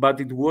 but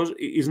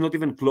it's not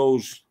even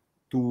close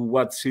to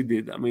what she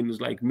did. I mean, it's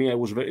like me, I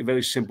was very,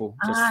 very simple.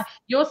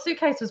 Your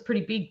suitcase was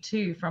pretty big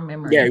too, from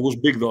memory. Yeah, it was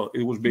big though.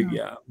 It was big,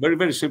 yeah. Very,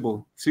 very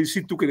simple. She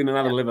took it in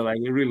another level. I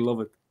really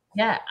love it.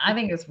 Yeah, I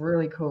think it's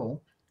really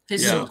cool.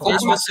 His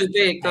suitcase was so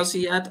big because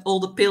he had all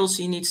the pills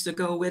he needs to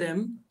go with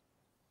him.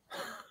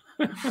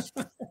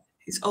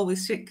 He's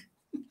always sick.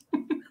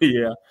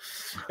 Yeah.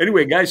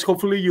 Anyway, guys,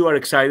 hopefully you are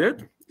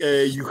excited.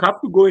 You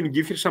have to go and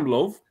give her some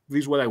love.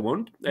 This is what I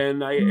want.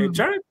 And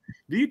Jared,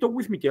 do you talk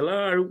with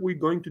Michaela? Are we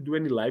going to do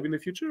any live in the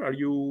future? Are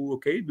you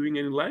okay doing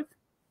any live?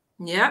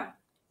 Yeah.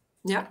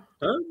 Yeah,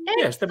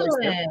 step by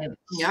step.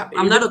 Yeah,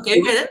 I'm not okay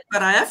with it,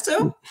 but I have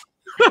to.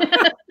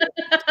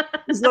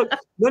 It's not,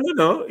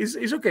 no.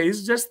 It's okay.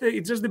 It's just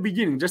the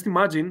beginning. Just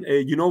imagine,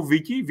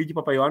 Vicky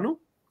Papaioannou.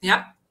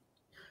 Yeah.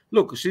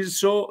 Look, she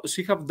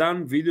have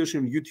done videos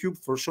on YouTube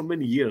for so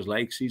many years.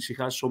 Like she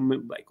has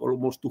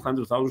almost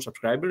 200,000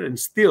 subscribers, and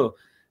still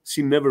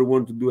she never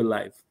wanted to do a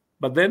live.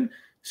 But then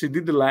she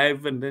did the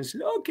live, and then she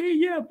said, "Okay,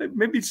 yeah,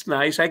 maybe it's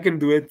nice. I can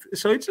do it."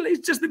 So it's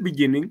just the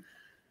beginning.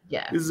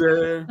 Yeah.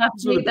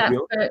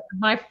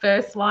 My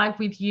first live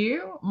with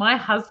you, my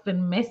husband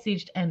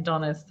messaged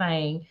Antonis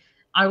saying,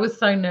 I was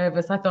so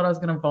nervous, I thought I was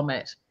going to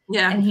vomit.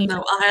 Yeah,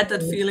 I had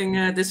that feeling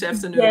this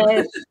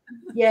afternoon.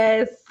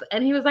 Yes.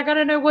 And he was like, I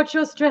don't know what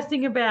you're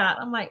stressing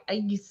about. I'm like, are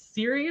you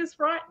serious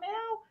right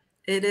now?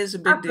 It is a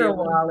big deal. After a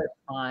while, it's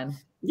fine.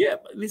 Yeah,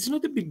 but it's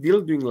not a big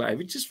deal doing live.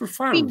 It's just for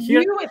fun. It's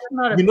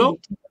not a big deal.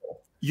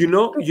 You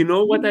know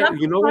what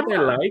I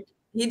like?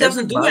 He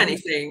doesn't do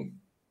anything.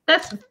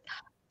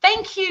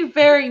 Thank you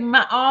very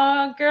much.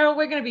 Oh, girl,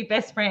 we're going to be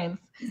best friends.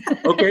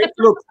 Okay,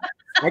 look,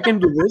 I can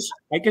do this.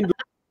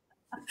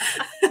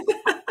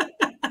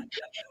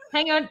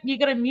 Hang on, you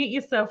got to mute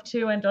yourself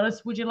too,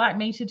 Antonis. Would you like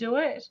me to do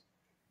it?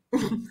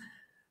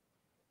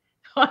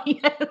 Oh,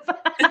 yes.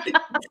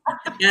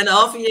 And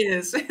off he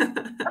is.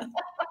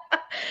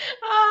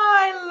 Oh,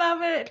 I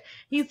love it.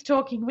 He's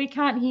talking. We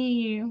can't hear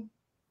you.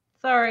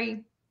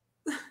 Sorry.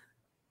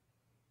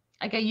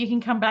 Okay, you can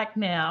come back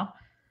now.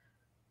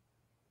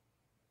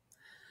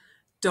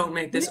 Don't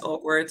make this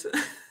awkward.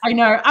 I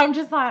know. I'm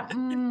just like,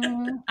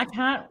 I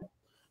can't.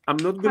 I'm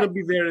not gonna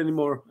be there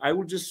anymore. I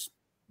will just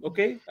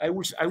okay. I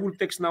will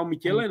text now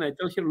Michaela and I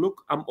tell her,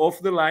 look, I'm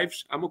off the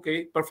lives. I'm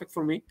okay. Perfect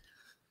for me.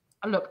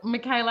 Look,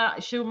 Michaela,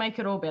 she'll make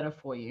it all better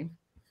for you.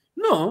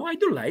 No, I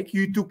don't like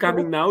you two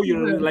coming now.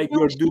 You're like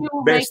your dude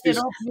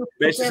besties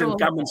and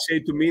come and say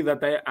to me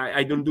that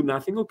I don't do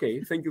nothing.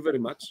 Okay, thank you very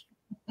much.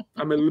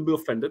 I'm a little bit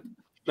offended.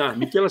 Nah,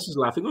 Michaela is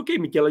laughing. Okay,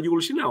 Michaela, you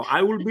will see now.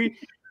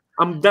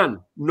 I'm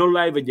done. No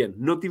live again.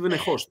 Not even a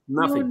host.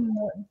 Nothing. You're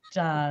not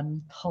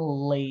done,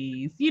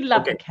 please. You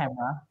love the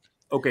camera.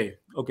 Okay.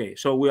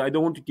 So I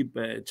don't want to keep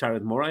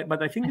Jared more,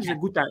 but I think it's a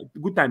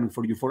good timing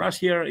for you. For us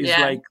here, it's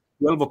like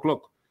 12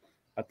 o'clock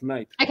at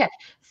night. Okay.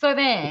 So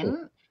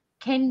then,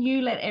 can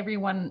you let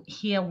everyone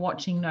here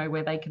watching know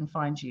where they can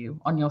find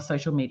you on your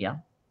social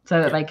media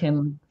so that they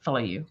can follow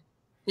you?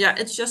 Yeah,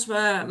 it's just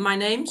my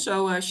name.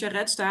 So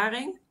Charette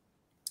Staring.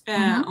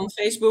 On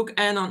Facebook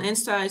and on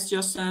Insta, it's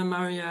just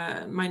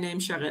my name,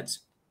 Charette.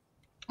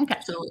 Okay.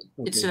 So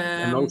it's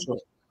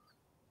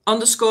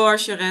underscore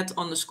Charette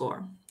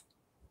underscore.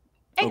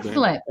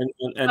 Excellent.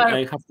 Okay. And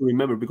I have to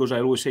remember because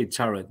I always say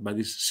Charette, but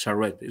it's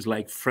Charette. It's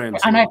like French.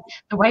 I know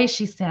the way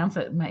she sounds.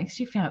 It makes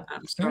you feel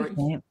very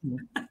fancy.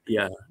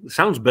 Yeah, it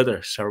sounds better,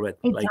 Charette.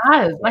 It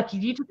does. Like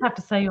you just have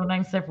to say your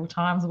name several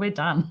times. We're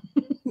done.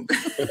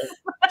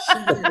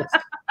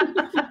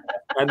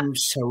 I'm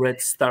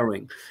Charette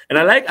Staring, and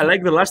I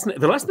like the last name.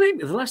 The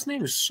last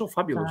name is so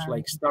fabulous.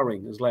 Like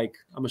Staring is like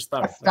I'm a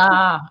star.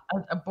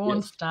 A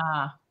born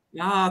star.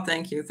 Ah,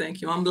 thank you.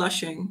 I'm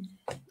blushing.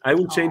 I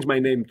will change my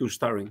name to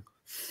Staring.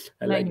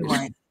 I like you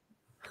this.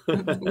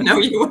 Won't. No,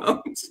 you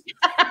won't.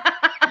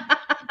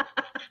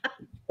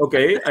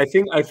 Okay, I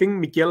think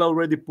Michaela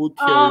already put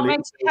her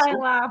link.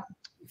 Michaela.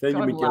 Thank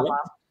you, Michaela.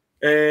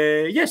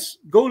 Yes,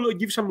 go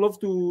give some love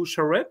to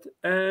Charette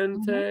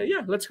and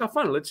let's have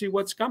fun. Let's see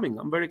what's coming.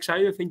 I'm very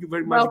excited. Thank you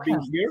very much for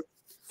being here.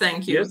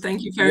 Thank you. Yes.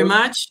 Thank you very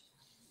much.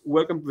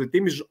 Welcome to the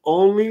team. It's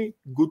only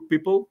good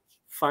people,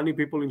 funny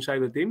people inside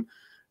the team.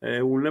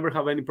 We'll never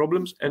have any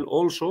problems. And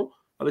also,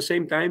 at the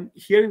same time,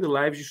 here in the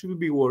lives, you shouldn't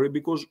be worried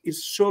because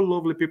it's so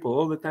lovely people.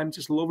 All the time, it's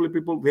just lovely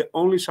people. They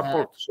only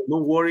support. So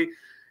don't worry.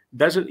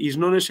 It's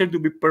not necessary to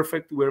be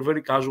perfect. We're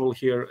very casual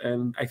here.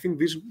 And I think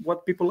this is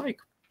what people like.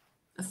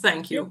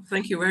 Thank you.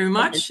 Thank you very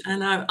much.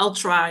 And I'll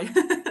try.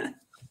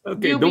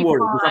 Okay, don't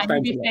worry. We have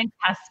time. You'll be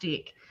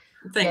fantastic.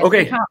 Thank you.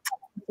 Okay. Can't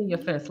see your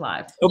first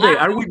live. Okay,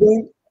 are we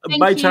going?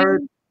 Bye,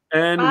 Jared.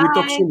 And we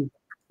talk soon.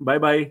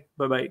 Bye.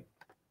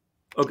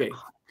 Okay.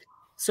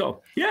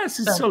 So, yes,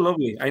 it's so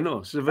lovely. I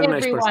know. She's a very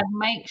nice person. Everyone,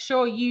 make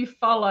sure you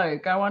follow.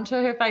 Go onto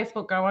her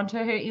Facebook. Go onto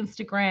her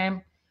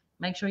Instagram.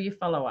 Make sure you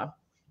follow her.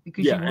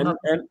 Because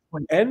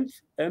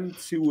and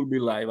she will be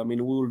live. I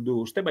mean, we will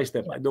do step by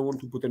step. I don't want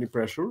to put any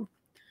pressure.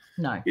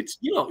 No, it's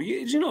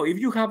if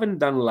you haven't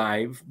done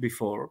live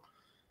before,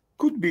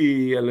 could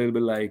be a little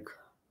bit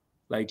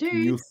like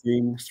new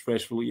things,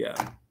 stressful. Yeah,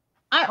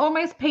 I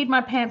almost peed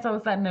my pants. I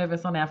was that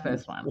nervous on our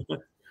first one.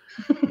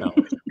 No,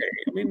 it's okay.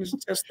 I mean, it's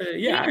just I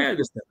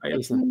understand.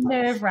 It's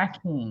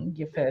nerve-wracking,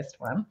 your first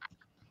one.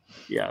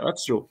 Yeah,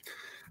 that's true.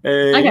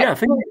 Yeah,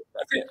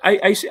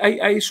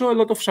 I saw a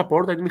lot of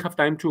support. I didn't have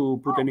time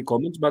to put any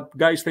comments, but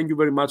guys, thank you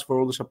very much for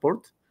all the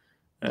support.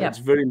 It's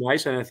very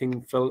nice, and I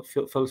think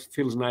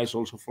feels nice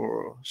also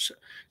for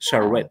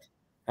Charette.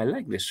 I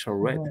like this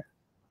Charette.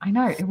 I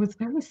know it was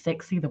very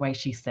sexy the way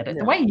she said it.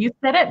 The way you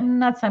said it,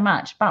 not so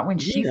much. But when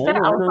she said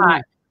it, I was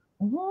like,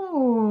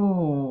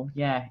 "Ooh,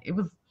 yeah!" It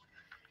was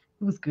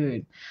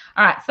good.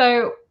 All right,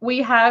 so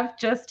we have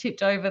just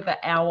tipped over the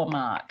hour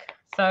mark.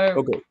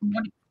 So,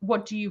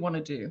 what do you want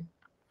to do?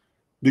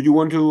 Do you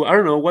want to? I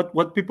don't know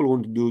what people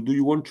want to do. Do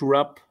you want to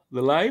wrap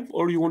the live,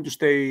 or you want to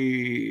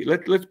stay?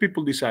 Let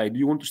people decide. Do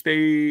you want to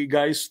stay,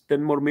 guys,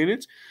 10 more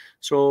minutes?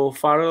 So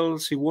Farrel,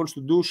 he wants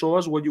to do. Show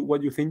us what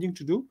you're thinking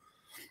to do.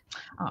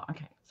 Oh,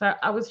 okay. So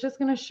I was just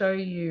going to show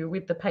you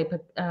with the paper.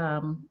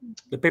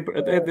 The paper,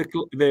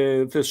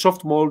 the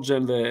soft molds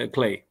and the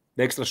clay,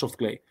 the extra soft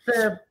clay.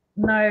 Oh,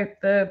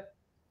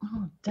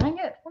 dang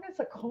it! What is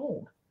it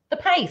called? The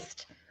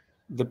paste.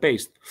 The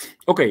paste.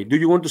 Okay. Do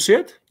you want to see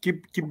it?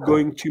 Keep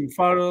going, Team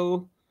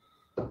Farrel.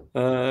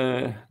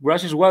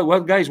 Gracias.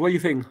 What guys? What do you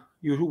think?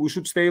 We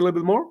should stay a little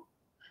bit more.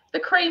 The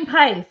cream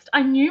paste.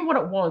 I knew what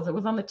it was. It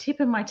was on the tip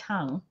of my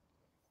tongue.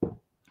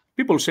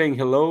 People saying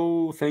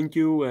hello, thank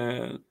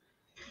you.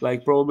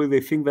 Like probably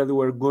they think that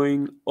we're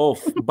going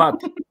off.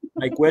 But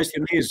my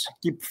question is,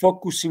 keep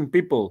focusing,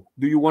 people.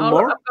 Do you want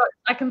more?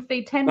 I can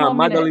see 10 more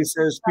Madeline minutes.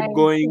 says, keep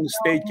going,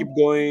 keep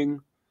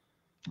going.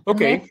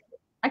 Okay.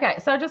 Okay,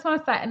 so I just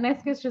want to say,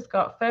 Aneska's just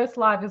got first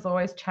live is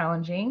always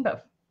challenging,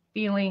 but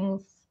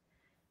feelings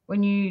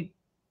when you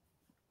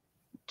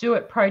do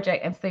it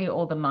project and see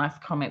all the nice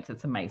comments,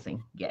 it's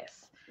amazing.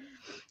 Yes.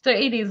 So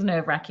it is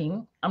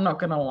nerve-wracking. I'm not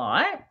going to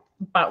lie.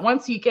 But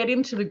once you get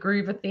into the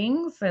groove of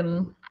things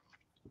and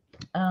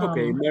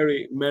Okay,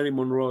 Mary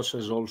Monroe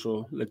says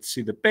also, let's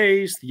see the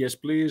paste. Yes,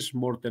 please.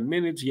 More 10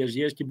 minutes. Yes,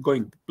 yes. Keep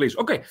going, please.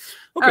 Okay,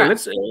 right.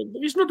 let's.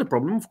 It's not a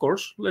problem, of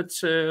course.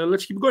 Let's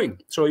keep going.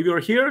 So if you're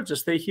here,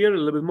 just stay here a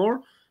little bit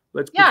more.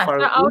 Let's put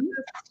Farrel in.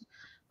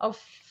 I'll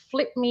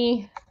flip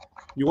me.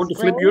 You want to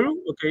flip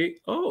you? Okay.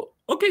 Oh,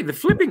 okay. The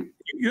flipping,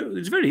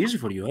 it's very easy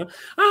for you.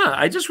 Huh?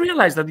 I just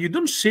realized that you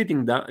don't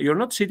sitting down. You're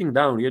not sitting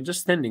down. You're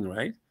just standing,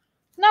 right?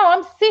 No,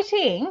 I'm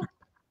sitting.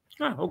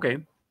 Okay.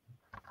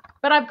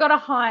 But I've got a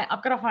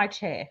high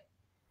chair.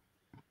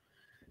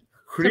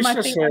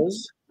 Chrisa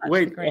says,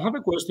 wait, I have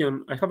a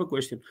question.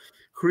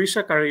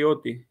 Chrisa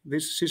Karioti,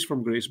 she's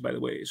from Greece, by the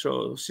way.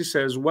 So she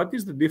says, what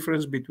is the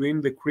difference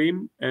between the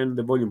cream and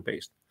the volume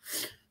paste?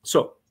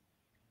 So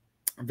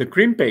the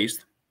cream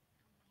paste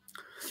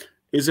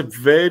is a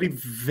very,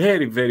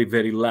 very, very,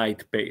 very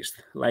light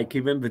paste. Like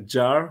even the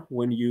jar,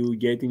 when you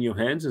get in your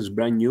hands, it's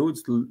brand new. It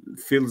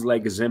feels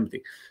like it's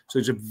empty. So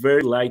it's a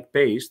very light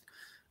paste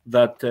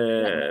that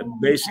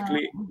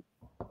basically...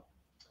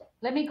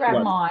 Let me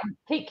grab mine.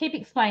 Keep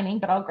explaining,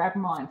 but I'll grab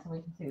mine so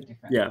we can see the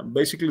difference. Yeah,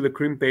 basically the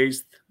cream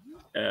paste,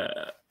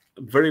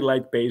 very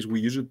light paste.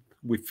 We use it.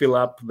 We fill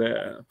up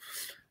the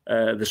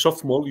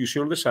soft mold you see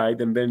on the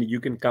side, and then you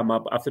can come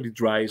up after it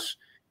dries.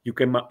 You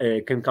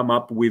can come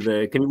up with.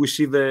 Can we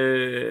see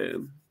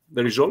the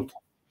result?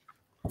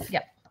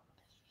 Yeah.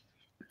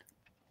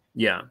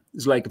 Yeah,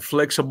 it's like a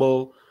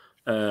flexible,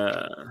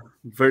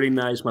 very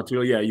nice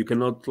material. Yeah, you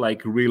cannot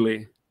like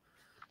really.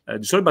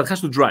 Sorry, but it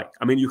has to dry.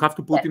 I mean, you have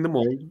to put in the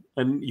mold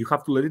and you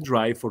have to let it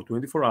dry for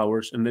 24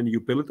 hours and then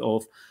you peel it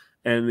off,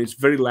 and it's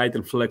very light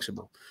and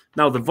flexible.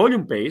 Now, the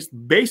volume paste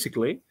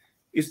basically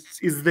is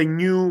the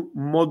new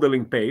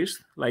modeling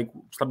paste. Like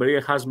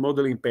Stamperia has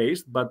modeling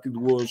paste, but it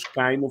was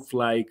kind of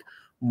like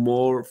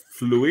more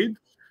fluid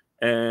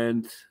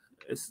and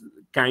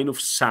kind of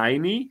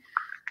shiny.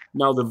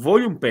 Now, the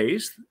volume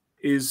paste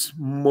is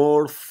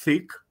more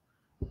thick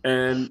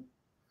and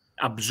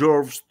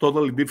absorbs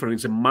totally different.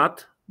 It's a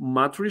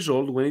matte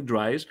result when it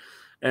dries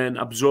and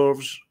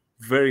absorbs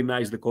very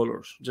nice the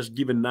colors. Just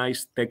give a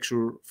nice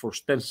texture for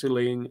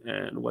stenciling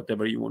and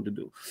whatever you want to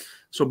do.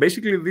 So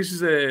basically, this is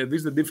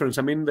the difference.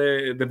 I mean,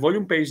 the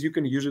volume paste, you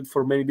can use it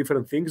for many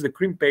different things. The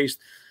cream paste,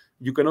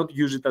 you cannot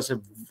use it as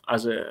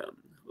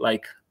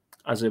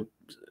a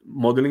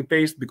modeling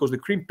paste, because the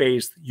cream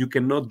paste you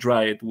cannot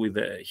dry it with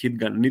a heat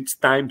gun. It needs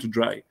time to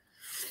dry.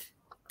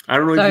 I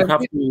don't know if you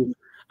have to.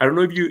 I don't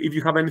know if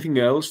you have anything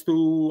else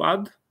to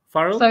add,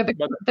 Farrel. So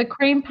the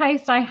cream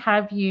paste I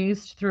have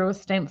used through a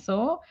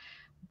stencil,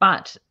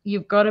 but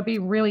you've got to be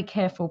really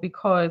careful,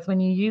 because when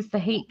you use the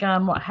heat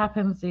gun, what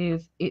happens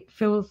is it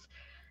feels,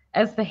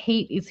 as the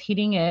heat is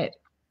hitting it,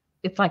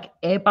 it's like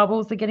air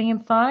bubbles are getting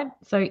inside.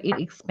 So it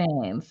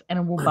expands and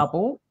it will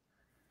bubble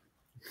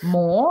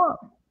more.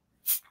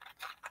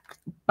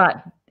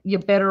 But you're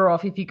better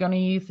off, if you're going to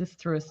use this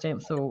through a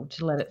stencil,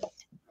 to let it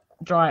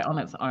dry on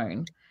its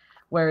own.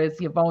 Whereas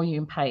your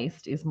volume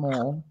paste is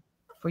more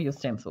for your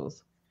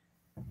stencils.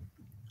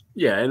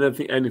 Yeah,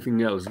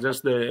 anything else.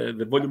 Just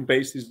the volume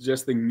paste is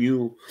just a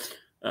new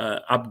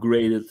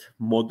upgraded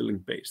modeling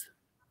paste.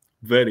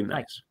 Very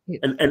nice.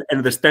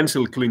 And the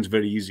stencil cleans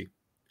very easy.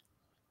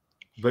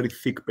 Very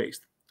thick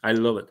paste. I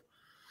love it.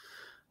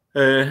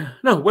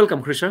 No,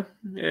 welcome, Chrisa.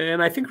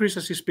 And I think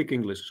Chrisa, she speaks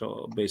English.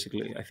 So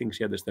basically, I think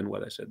she understands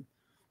what I said.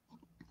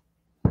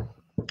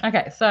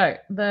 Okay, so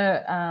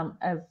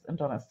as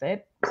Antonis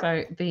said,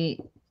 so the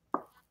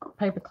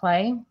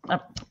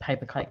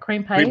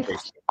cream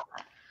paste.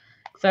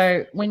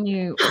 So when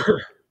you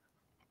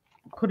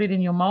put it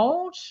in your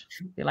mold,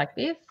 be like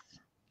this,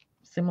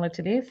 similar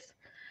to this,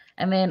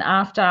 and then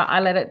after I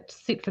let it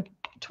sit for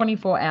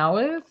 24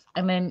 hours,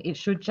 and then it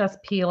should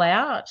just peel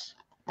out,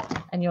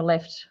 and you're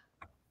left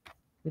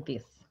with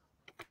this.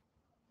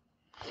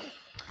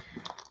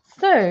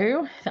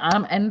 So,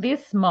 and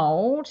this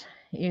mold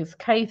is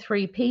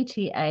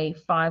K3PTA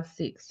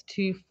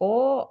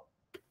 5624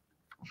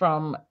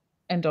 from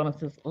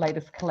Antonis's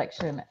latest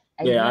collection.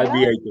 Yeah,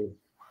 Aviator.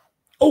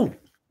 Oh,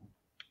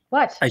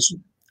 what?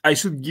 I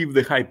should give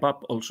the hype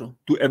up also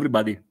to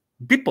everybody.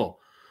 People,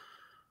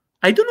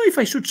 I don't know if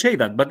I should say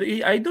that, but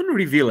I don't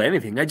reveal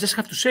anything. I just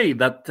have to say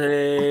that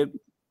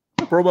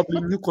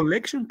probably new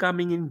collection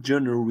coming in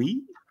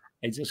January.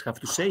 I just have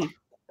to say.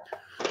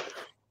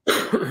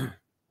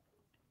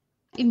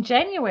 In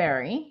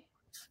January?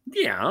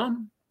 Yeah,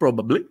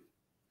 probably.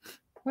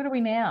 What are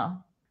we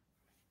now?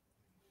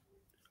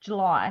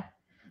 July.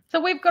 So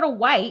we've got to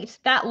wait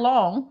that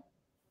long.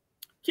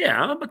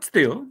 Yeah, but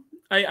still,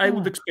 I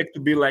would expect to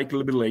be like a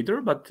little bit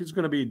later, but it's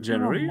going to be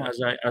January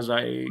as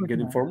I get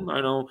informed.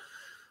 I know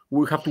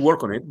we have to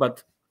work on it,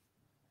 but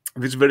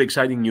this is very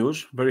exciting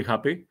news. Very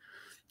happy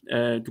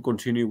to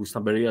continue with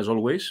Stamperia as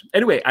always.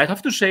 Anyway, I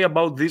have to say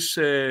about this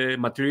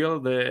material,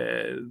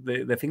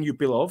 the thing you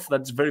peel off,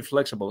 that's very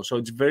flexible. So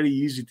it's very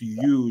easy to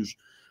use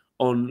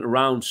on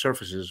round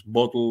surfaces,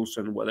 bottles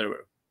and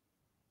whatever.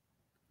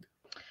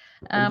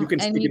 And you can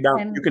stick it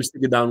down. You can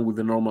stick it down with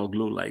the normal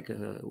glue, like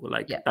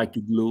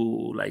tacky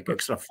glue, like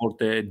extra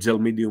forte, gel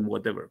medium,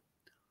 whatever.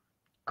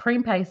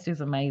 cream paste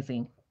is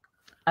amazing.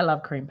 I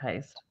love cream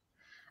paste.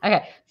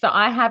 Okay, so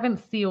I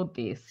haven't sealed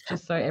this,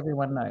 just so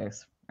everyone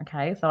knows.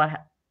 Okay, so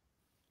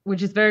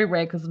which is very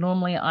rare because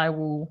normally I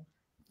will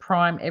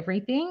prime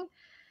everything,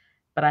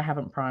 but I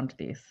haven't primed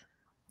this,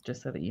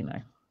 just so that you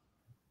know.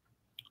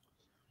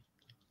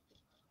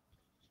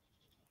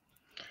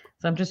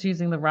 So I'm just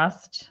using the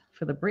rust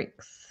for the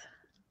bricks.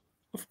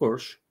 Of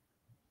course.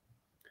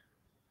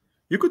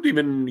 You could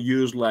even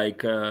use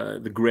like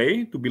the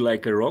gray to be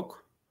like a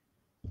rock.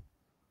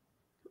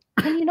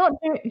 Can you not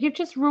do it? You've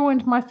just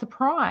ruined my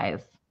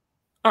surprise.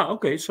 Ah,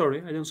 okay.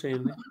 Sorry, I didn't say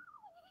anything.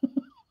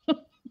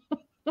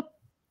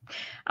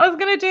 I was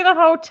going to do the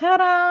whole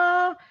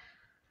ta-da.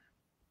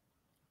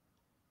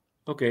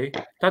 Okay.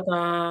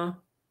 Ta-da!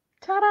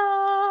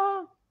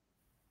 Ta-da.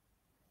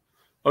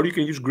 Or you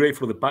can use gray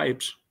for the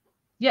pipes.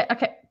 Yeah,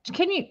 okay.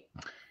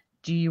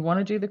 Do you want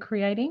to do the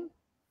creating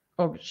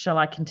or shall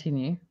I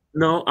continue?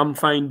 No, I'm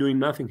fine doing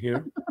nothing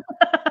here.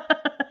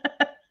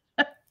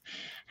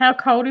 How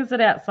cold is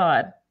it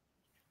outside?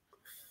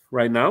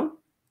 Right now?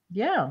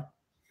 Yeah.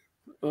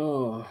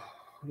 Oh,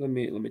 let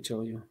me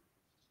tell you.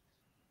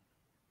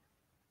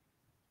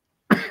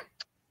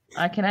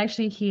 I can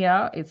actually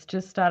hear it's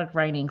just started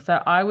raining.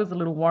 So I was a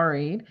little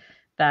worried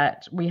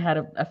that we had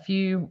a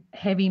few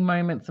heavy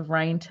moments of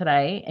rain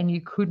today and you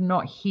could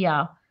not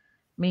hear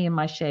me in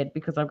my shed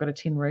because I've got a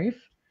tin roof.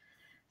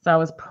 So I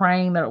was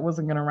praying that it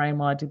wasn't going to rain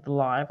while I did the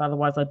live.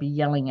 Otherwise, I'd be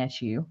yelling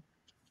at you.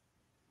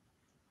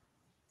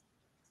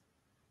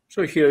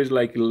 So here is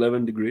like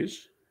 11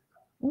 degrees.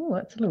 Oh,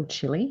 that's a little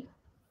chilly.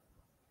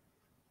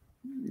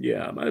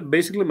 Yeah,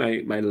 basically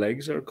my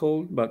legs are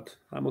cold, but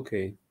I'm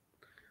okay.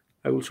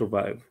 I will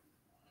survive.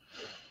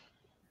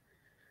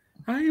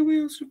 I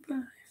will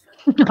survive.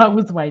 I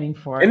was waiting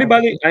for it.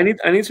 Anybody? I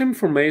need some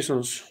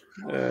informations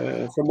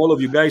from all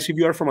of you guys. If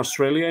you are from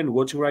Australia and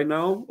watching right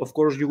now, of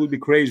course you would be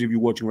crazy if you're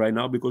watching right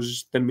now because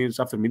it's 10 minutes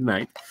after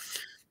midnight.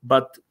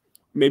 But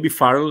maybe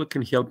Farrel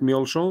can help me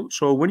also.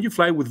 So when you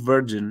fly with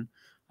Virgin,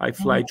 I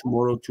fly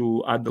tomorrow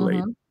to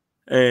Adelaide.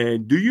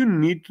 Do you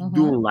need to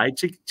do online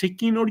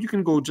check-in, or you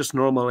can go just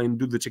normal and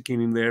do the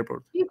check-in in the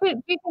airport? You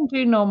can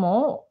do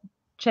normal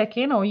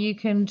check-in, or you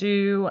can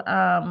do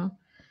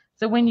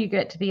so when you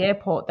get to the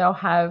airport, they'll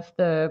have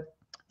the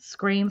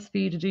screens for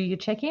you to do your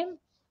check-in.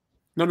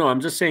 No,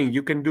 I'm just saying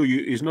you can do.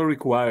 It's not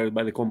required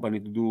by the company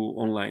to do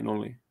online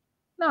only.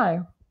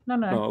 No.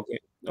 No,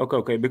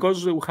 okay.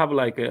 Because we have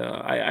like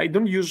I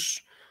don't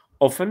use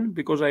often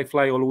because I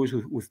fly always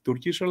with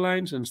Turkish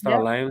Airlines and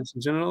Star Alliance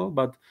in general,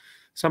 but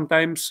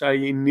sometimes I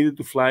needed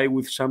to fly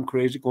with some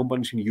crazy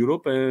companies in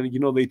Europe, and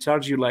they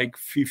charge you like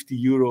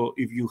 €50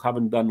 if you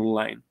haven't done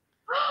online.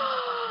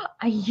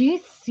 Are you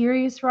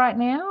serious right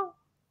now?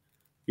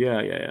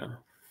 Yeah.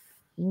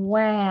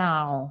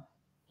 Wow.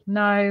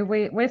 No,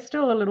 we're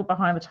still a little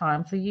behind the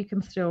time, so you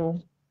can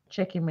still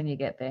check in when you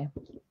get there.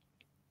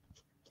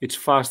 It's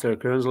faster.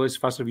 Currently, it's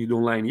faster if you do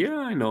online. Yeah,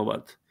 I know,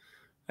 but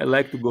I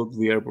like to go to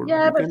the airport.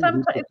 Yeah, but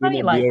sometimes it's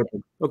funny like.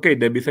 Okay,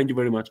 Debbie, thank you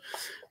very much.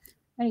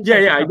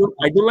 Yeah.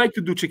 I don't like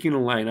to do check-in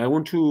online. I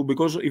want to,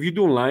 because if you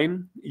do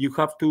online, you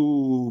have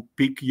to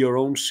pick your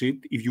own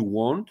seat if you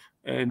want,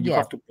 and you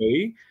have to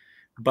pay.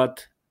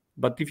 But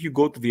if you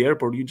go to the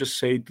airport, you just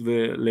say to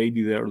the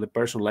lady there, or the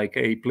person, like,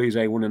 "Hey, please,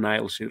 I want an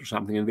aisle seat or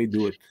something," and they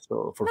do it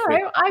for free.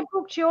 No, I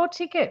booked your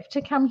ticket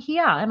to come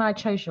here, and I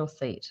chose your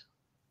seat,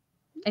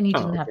 and you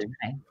didn't have to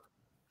pay.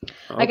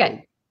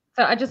 Okay.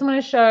 So I just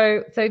want to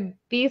show. So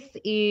this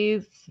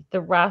is the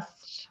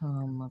rust.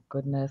 Oh my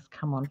goodness!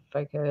 Come on,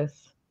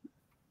 focus.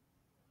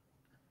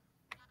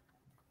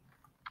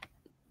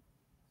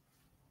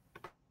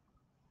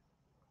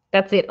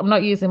 That's it. I'm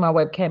not using my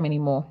webcam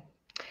anymore.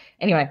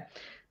 Anyway,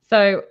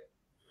 so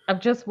I've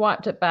just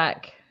wiped it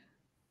back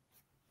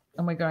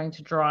and we're going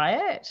to dry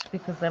it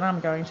because then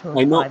I'm going to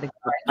apply the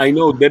grain. I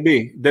know,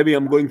 Debbie,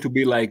 I'm going to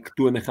be like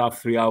 2.5,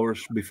 3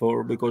 hours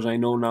before because I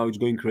know now it's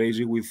going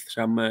crazy with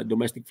some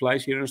domestic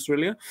flights here in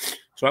Australia.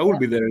 So I will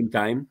be there in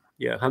time.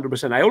 Yeah,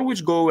 100%. I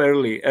always go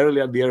early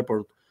at the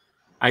airport.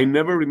 I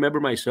never remember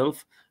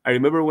myself. I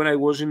remember when I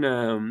was in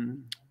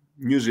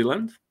New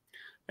Zealand,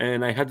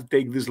 and I had to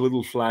take this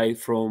little flight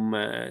from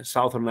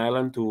Southern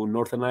Ireland to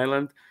Northern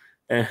Ireland.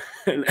 And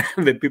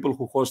the people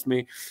who host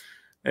me,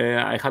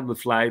 I had the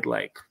flight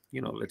like,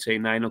 let's say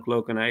 9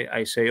 o'clock. And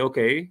I say,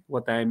 okay,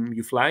 what time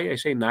you fly? I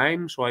say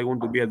 9. So I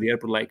want to be at the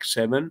airport like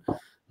 7,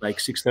 like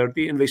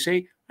 6:30. And they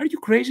say, are you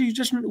crazy? You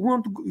just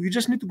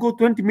need to go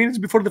 20 minutes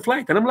before the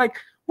flight. And I'm like,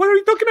 what are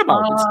you talking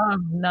about?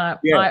 No,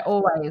 yeah.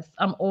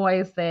 I'm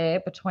always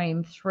there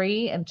between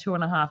 3 and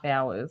 2.5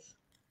 hours.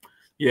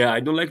 Yeah,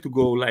 I don't like to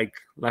go like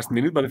last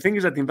minute, but the thing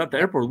is that in that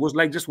airport was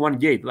like just one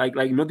gate, like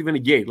not even a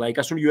gate. Like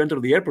as soon as you enter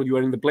the airport, you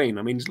are in the plane.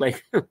 I mean, it's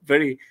like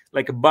very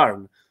like a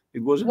barn.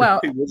 It was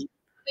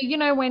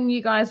when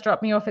you guys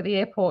dropped me off at the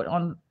airport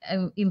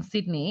in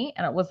Sydney,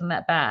 and it wasn't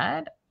that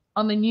bad.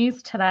 On the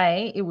news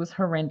today, it was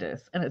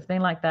horrendous, and it's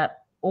been like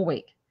that all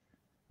week.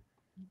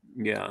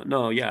 Yeah,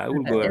 I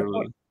will go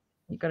early.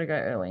 You got to go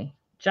early,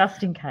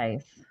 just in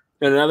case.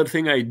 And another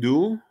thing I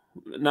do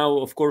now,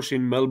 of course,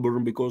 in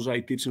Melbourne, because I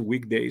teach in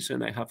weekdays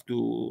and I have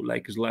to,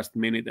 like, it's last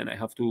minute and I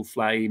have to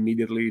fly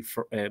immediately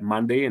for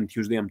Monday and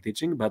Tuesday I'm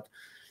teaching. But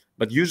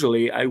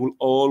usually I will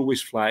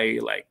always fly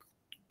like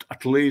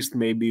at least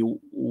maybe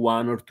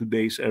 1 or 2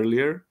 days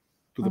earlier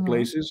to the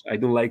places. I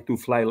don't like to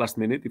fly last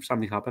minute if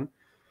something happened.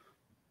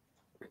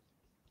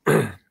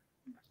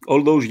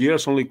 All those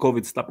years, only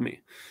COVID stopped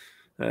me.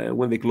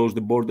 When they closed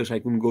the borders, I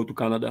couldn't go to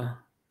Canada.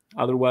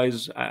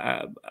 Otherwise,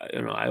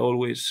 I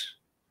always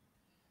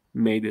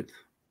made it.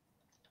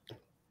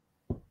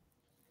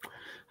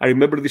 I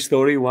remember this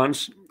story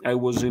once. I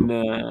was in,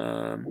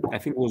 I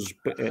think it was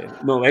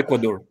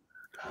Ecuador.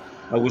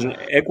 I was in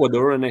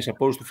Ecuador, and I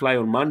supposed to fly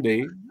on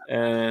Monday,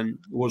 and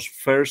it was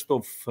 1st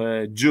of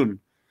June,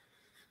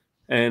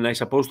 and I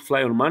supposed to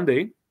fly on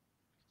Monday,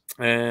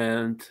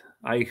 and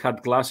I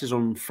had classes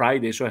on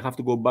Friday, so I have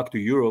to go back to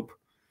Europe.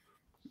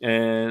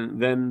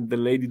 And then the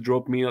lady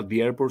dropped me at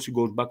the airport. She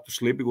goes back to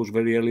sleep. It was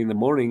very early in the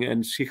morning,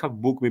 and she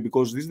had booked me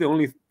because this is the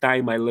only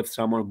time I let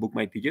someone book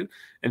my ticket,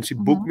 and she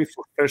booked me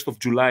for 1st of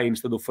July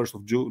instead of 1st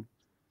of June.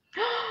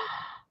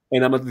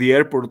 And I'm at the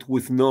airport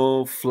with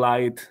no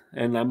flight,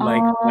 and I'm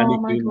like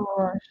panicking.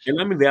 And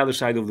I'm in the other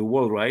side of the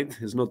world, right?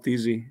 It's not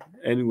easy.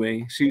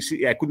 Anyway,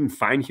 I couldn't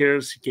find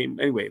her. She came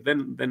anyway.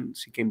 Then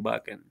she came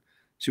back, and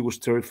she was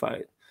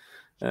terrified.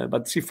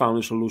 But she found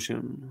a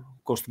solution.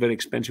 Cost very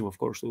expensive, of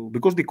course, too,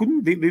 because they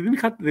couldn't. They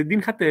didn't have.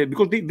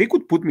 Because they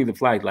could put me in the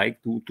flight,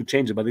 like to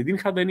change it, but they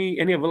didn't have any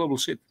available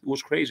seat. It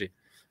was crazy,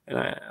 and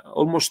I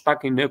almost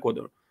stuck in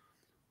Ecuador.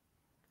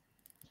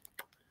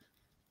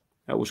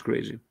 That was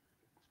crazy.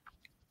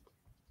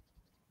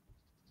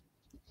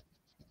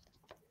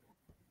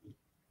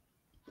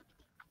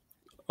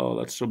 Oh,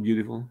 that's so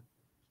beautiful.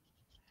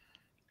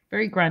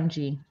 Very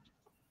grungy.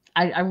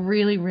 I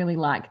really, really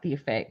like the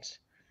effect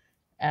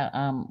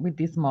with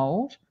this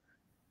mold.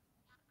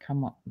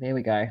 Come on, there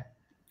we go.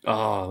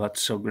 Oh,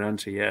 that's so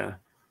grungy, yeah.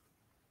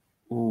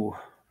 Ooh.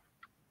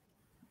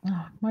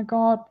 Oh my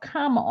God,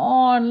 come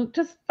on.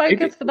 Just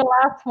focus for the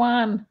last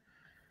one.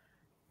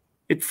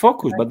 It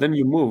focused, but then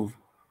you move.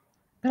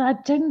 But I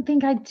didn't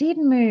think I did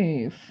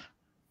move.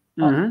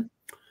 Mm-hmm.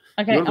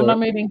 Okay, I'm not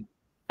moving.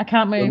 I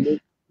can't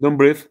move. Don't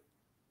breathe.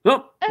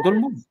 No,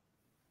 don't move.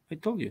 I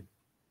told you.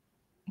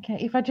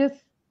 Okay, if I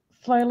just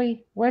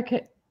slowly work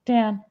it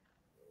down.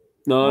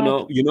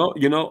 No. You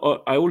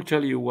know. I will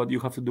tell you what you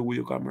have to do with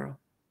your camera.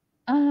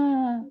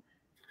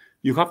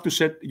 You have to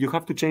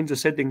change the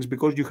settings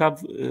because you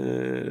have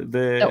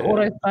the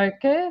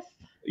autofocus.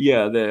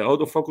 Yeah, the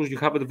autofocus. You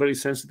have it very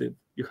sensitive.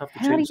 You have to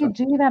How change. How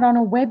do you do that on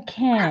a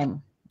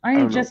webcam? I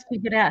only just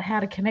figured out how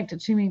to connect it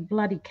to my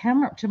bloody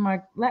camera, to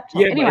my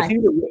laptop. Yeah, anyway. but I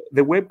think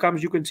the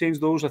webcams, you can change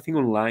those, I think,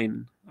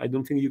 online. I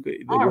don't think you can.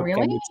 The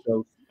webcam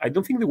itself. I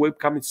don't think the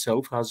webcam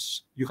itself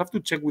has. You have to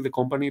check with the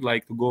company,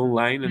 like to go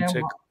online and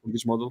check on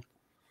this model.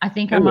 I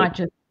think I might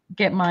just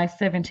get my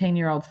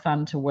 17-year-old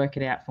son to work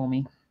it out for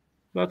me.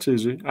 That's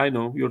easy. I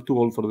know. You're too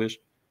old for this.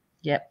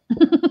 Yep.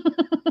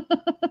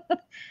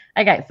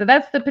 Okay, so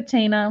that's the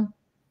patina.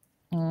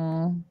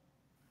 Come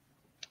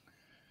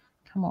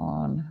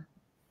on.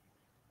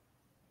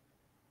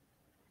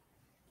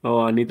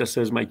 Oh, Anita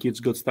says, my kids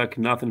got stuck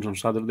in Athens on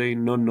Saturday.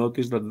 No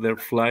notice that their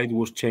flight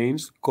was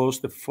changed.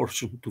 Cost a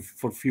fortune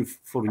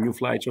for new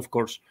flights, of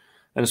course.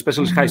 And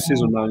especially high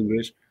season now in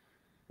Greece.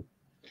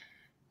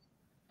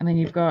 And then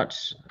you've got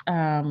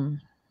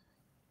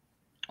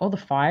all the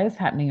fires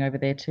happening over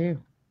there too.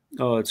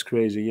 Oh, it's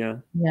crazy,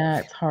 yeah. Yeah,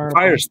 it's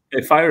horrible.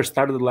 The fire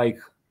started like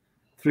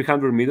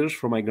 300 meters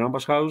from my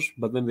grandpa's house,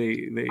 but then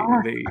they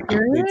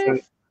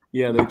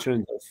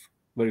turned off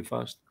very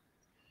fast.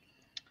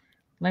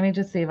 Let me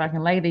just see if I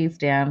can lay these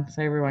down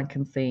so everyone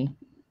can see.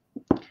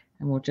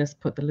 And we'll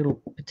just put the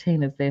little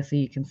patinas there so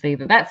you can see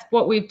that that's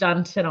what we've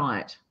done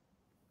tonight.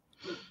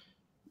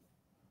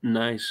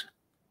 Nice.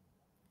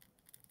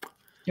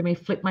 Can we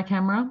flip my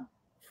camera?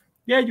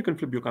 Yeah, you can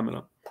flip your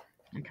camera.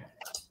 Okay.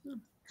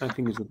 I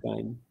think it's the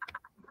time.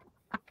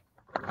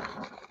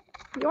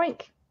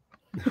 Yoink.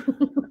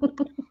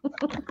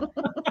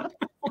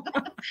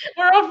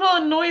 We're all full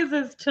of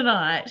noises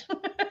tonight.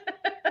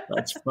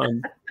 That's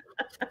fun.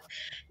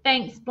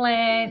 Thanks,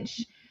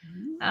 Blanche.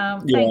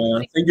 Thank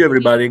you,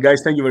 everybody.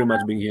 Guys, thank you very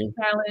much for being here.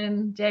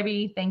 Alan,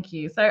 Debbie, thank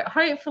you. So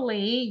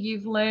hopefully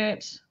you've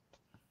learnt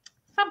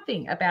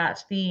something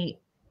about the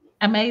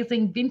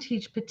amazing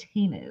vintage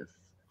patinas.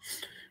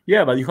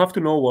 Yeah, but you have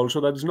to know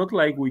also that it's not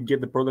like we get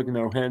the product in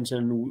our hands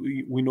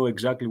and we know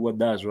exactly what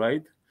does,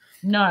 right?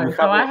 No,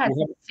 so I had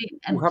to sit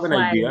and we have an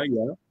idea,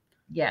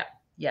 yeah.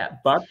 Yeah.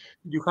 But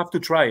you have to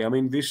try. I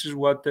mean, this is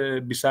what,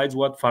 besides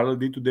what Farrel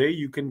did today,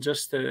 you can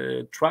just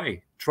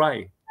try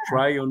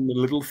on the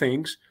little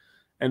things,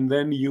 and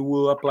then you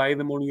will apply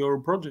them on your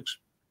projects.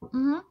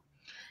 Mm-hmm.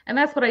 And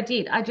that's what I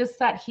did. I just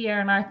sat here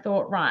and I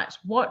thought, right,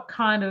 what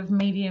kind of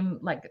medium,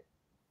 like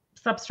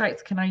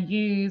substrates can I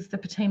use the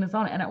patinas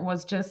on? And it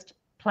was just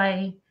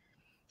play,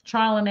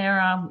 trial and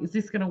error. Is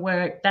this going to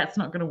work? That's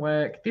not going to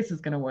work. This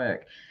is going to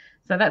work.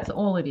 So that's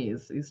all it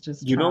is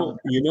just you know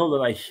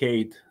that I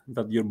hate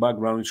that your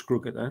background is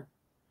crooked, huh?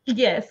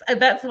 Yes,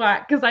 and that's why,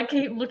 because I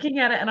keep looking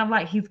at it and I'm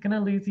like, he's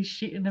gonna lose his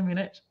shit in a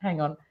minute.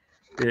 Hang on.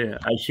 Yeah,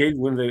 I hate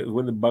when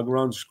the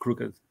background's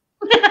crooked.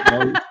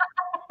 No,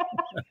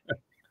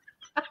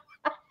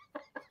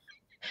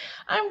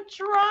 I'm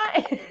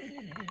trying.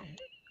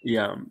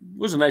 yeah, it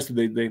was a nice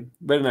day.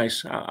 Very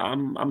nice.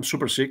 I'm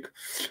super sick,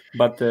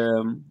 but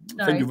No,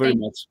 thank you very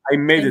much. I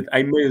made it.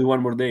 I made it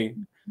one more day.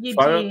 you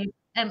Farrel, did,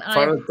 and I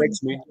Farrel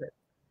texts me. appreciate it.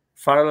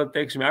 Farrel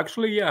texts me.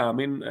 Actually, yeah. I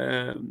mean,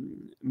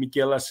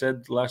 Michaela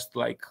said last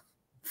like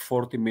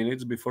 40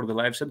 minutes before the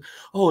live said,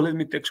 "Oh, let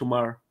me text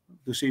Omar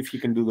to see if he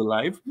can do the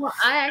live." Well,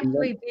 I And then,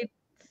 actually did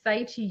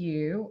say to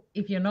you,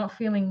 if you're not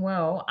feeling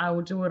well, I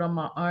will do it on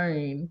my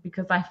own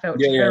because I felt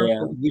yeah.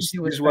 terrible. This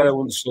is what I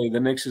want to say.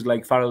 The next is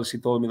like Farrel. She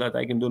told me that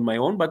I can do it on my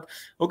own, but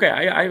okay.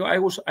 I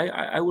was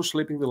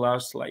sleeping the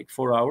last like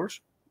 4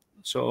 hours,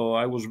 so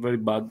I was very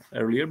bad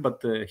earlier,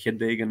 but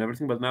headache and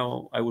everything. But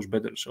now I was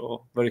better,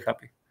 so very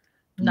happy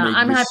to No, make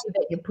I'm this happy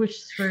that you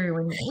pushed through,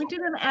 and we did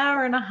an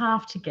hour and a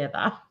half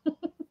together.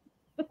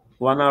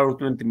 1 hour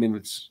 20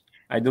 minutes.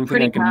 I don't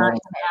Pretty think I can much manage.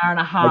 an hour and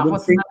a I half. don't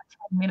What's think another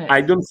 10 minutes? I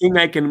don't think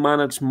I can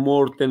manage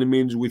more 10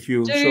 minutes with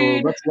you. So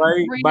Dude, that's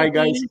why, bye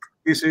guys.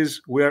 really?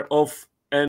 We are off.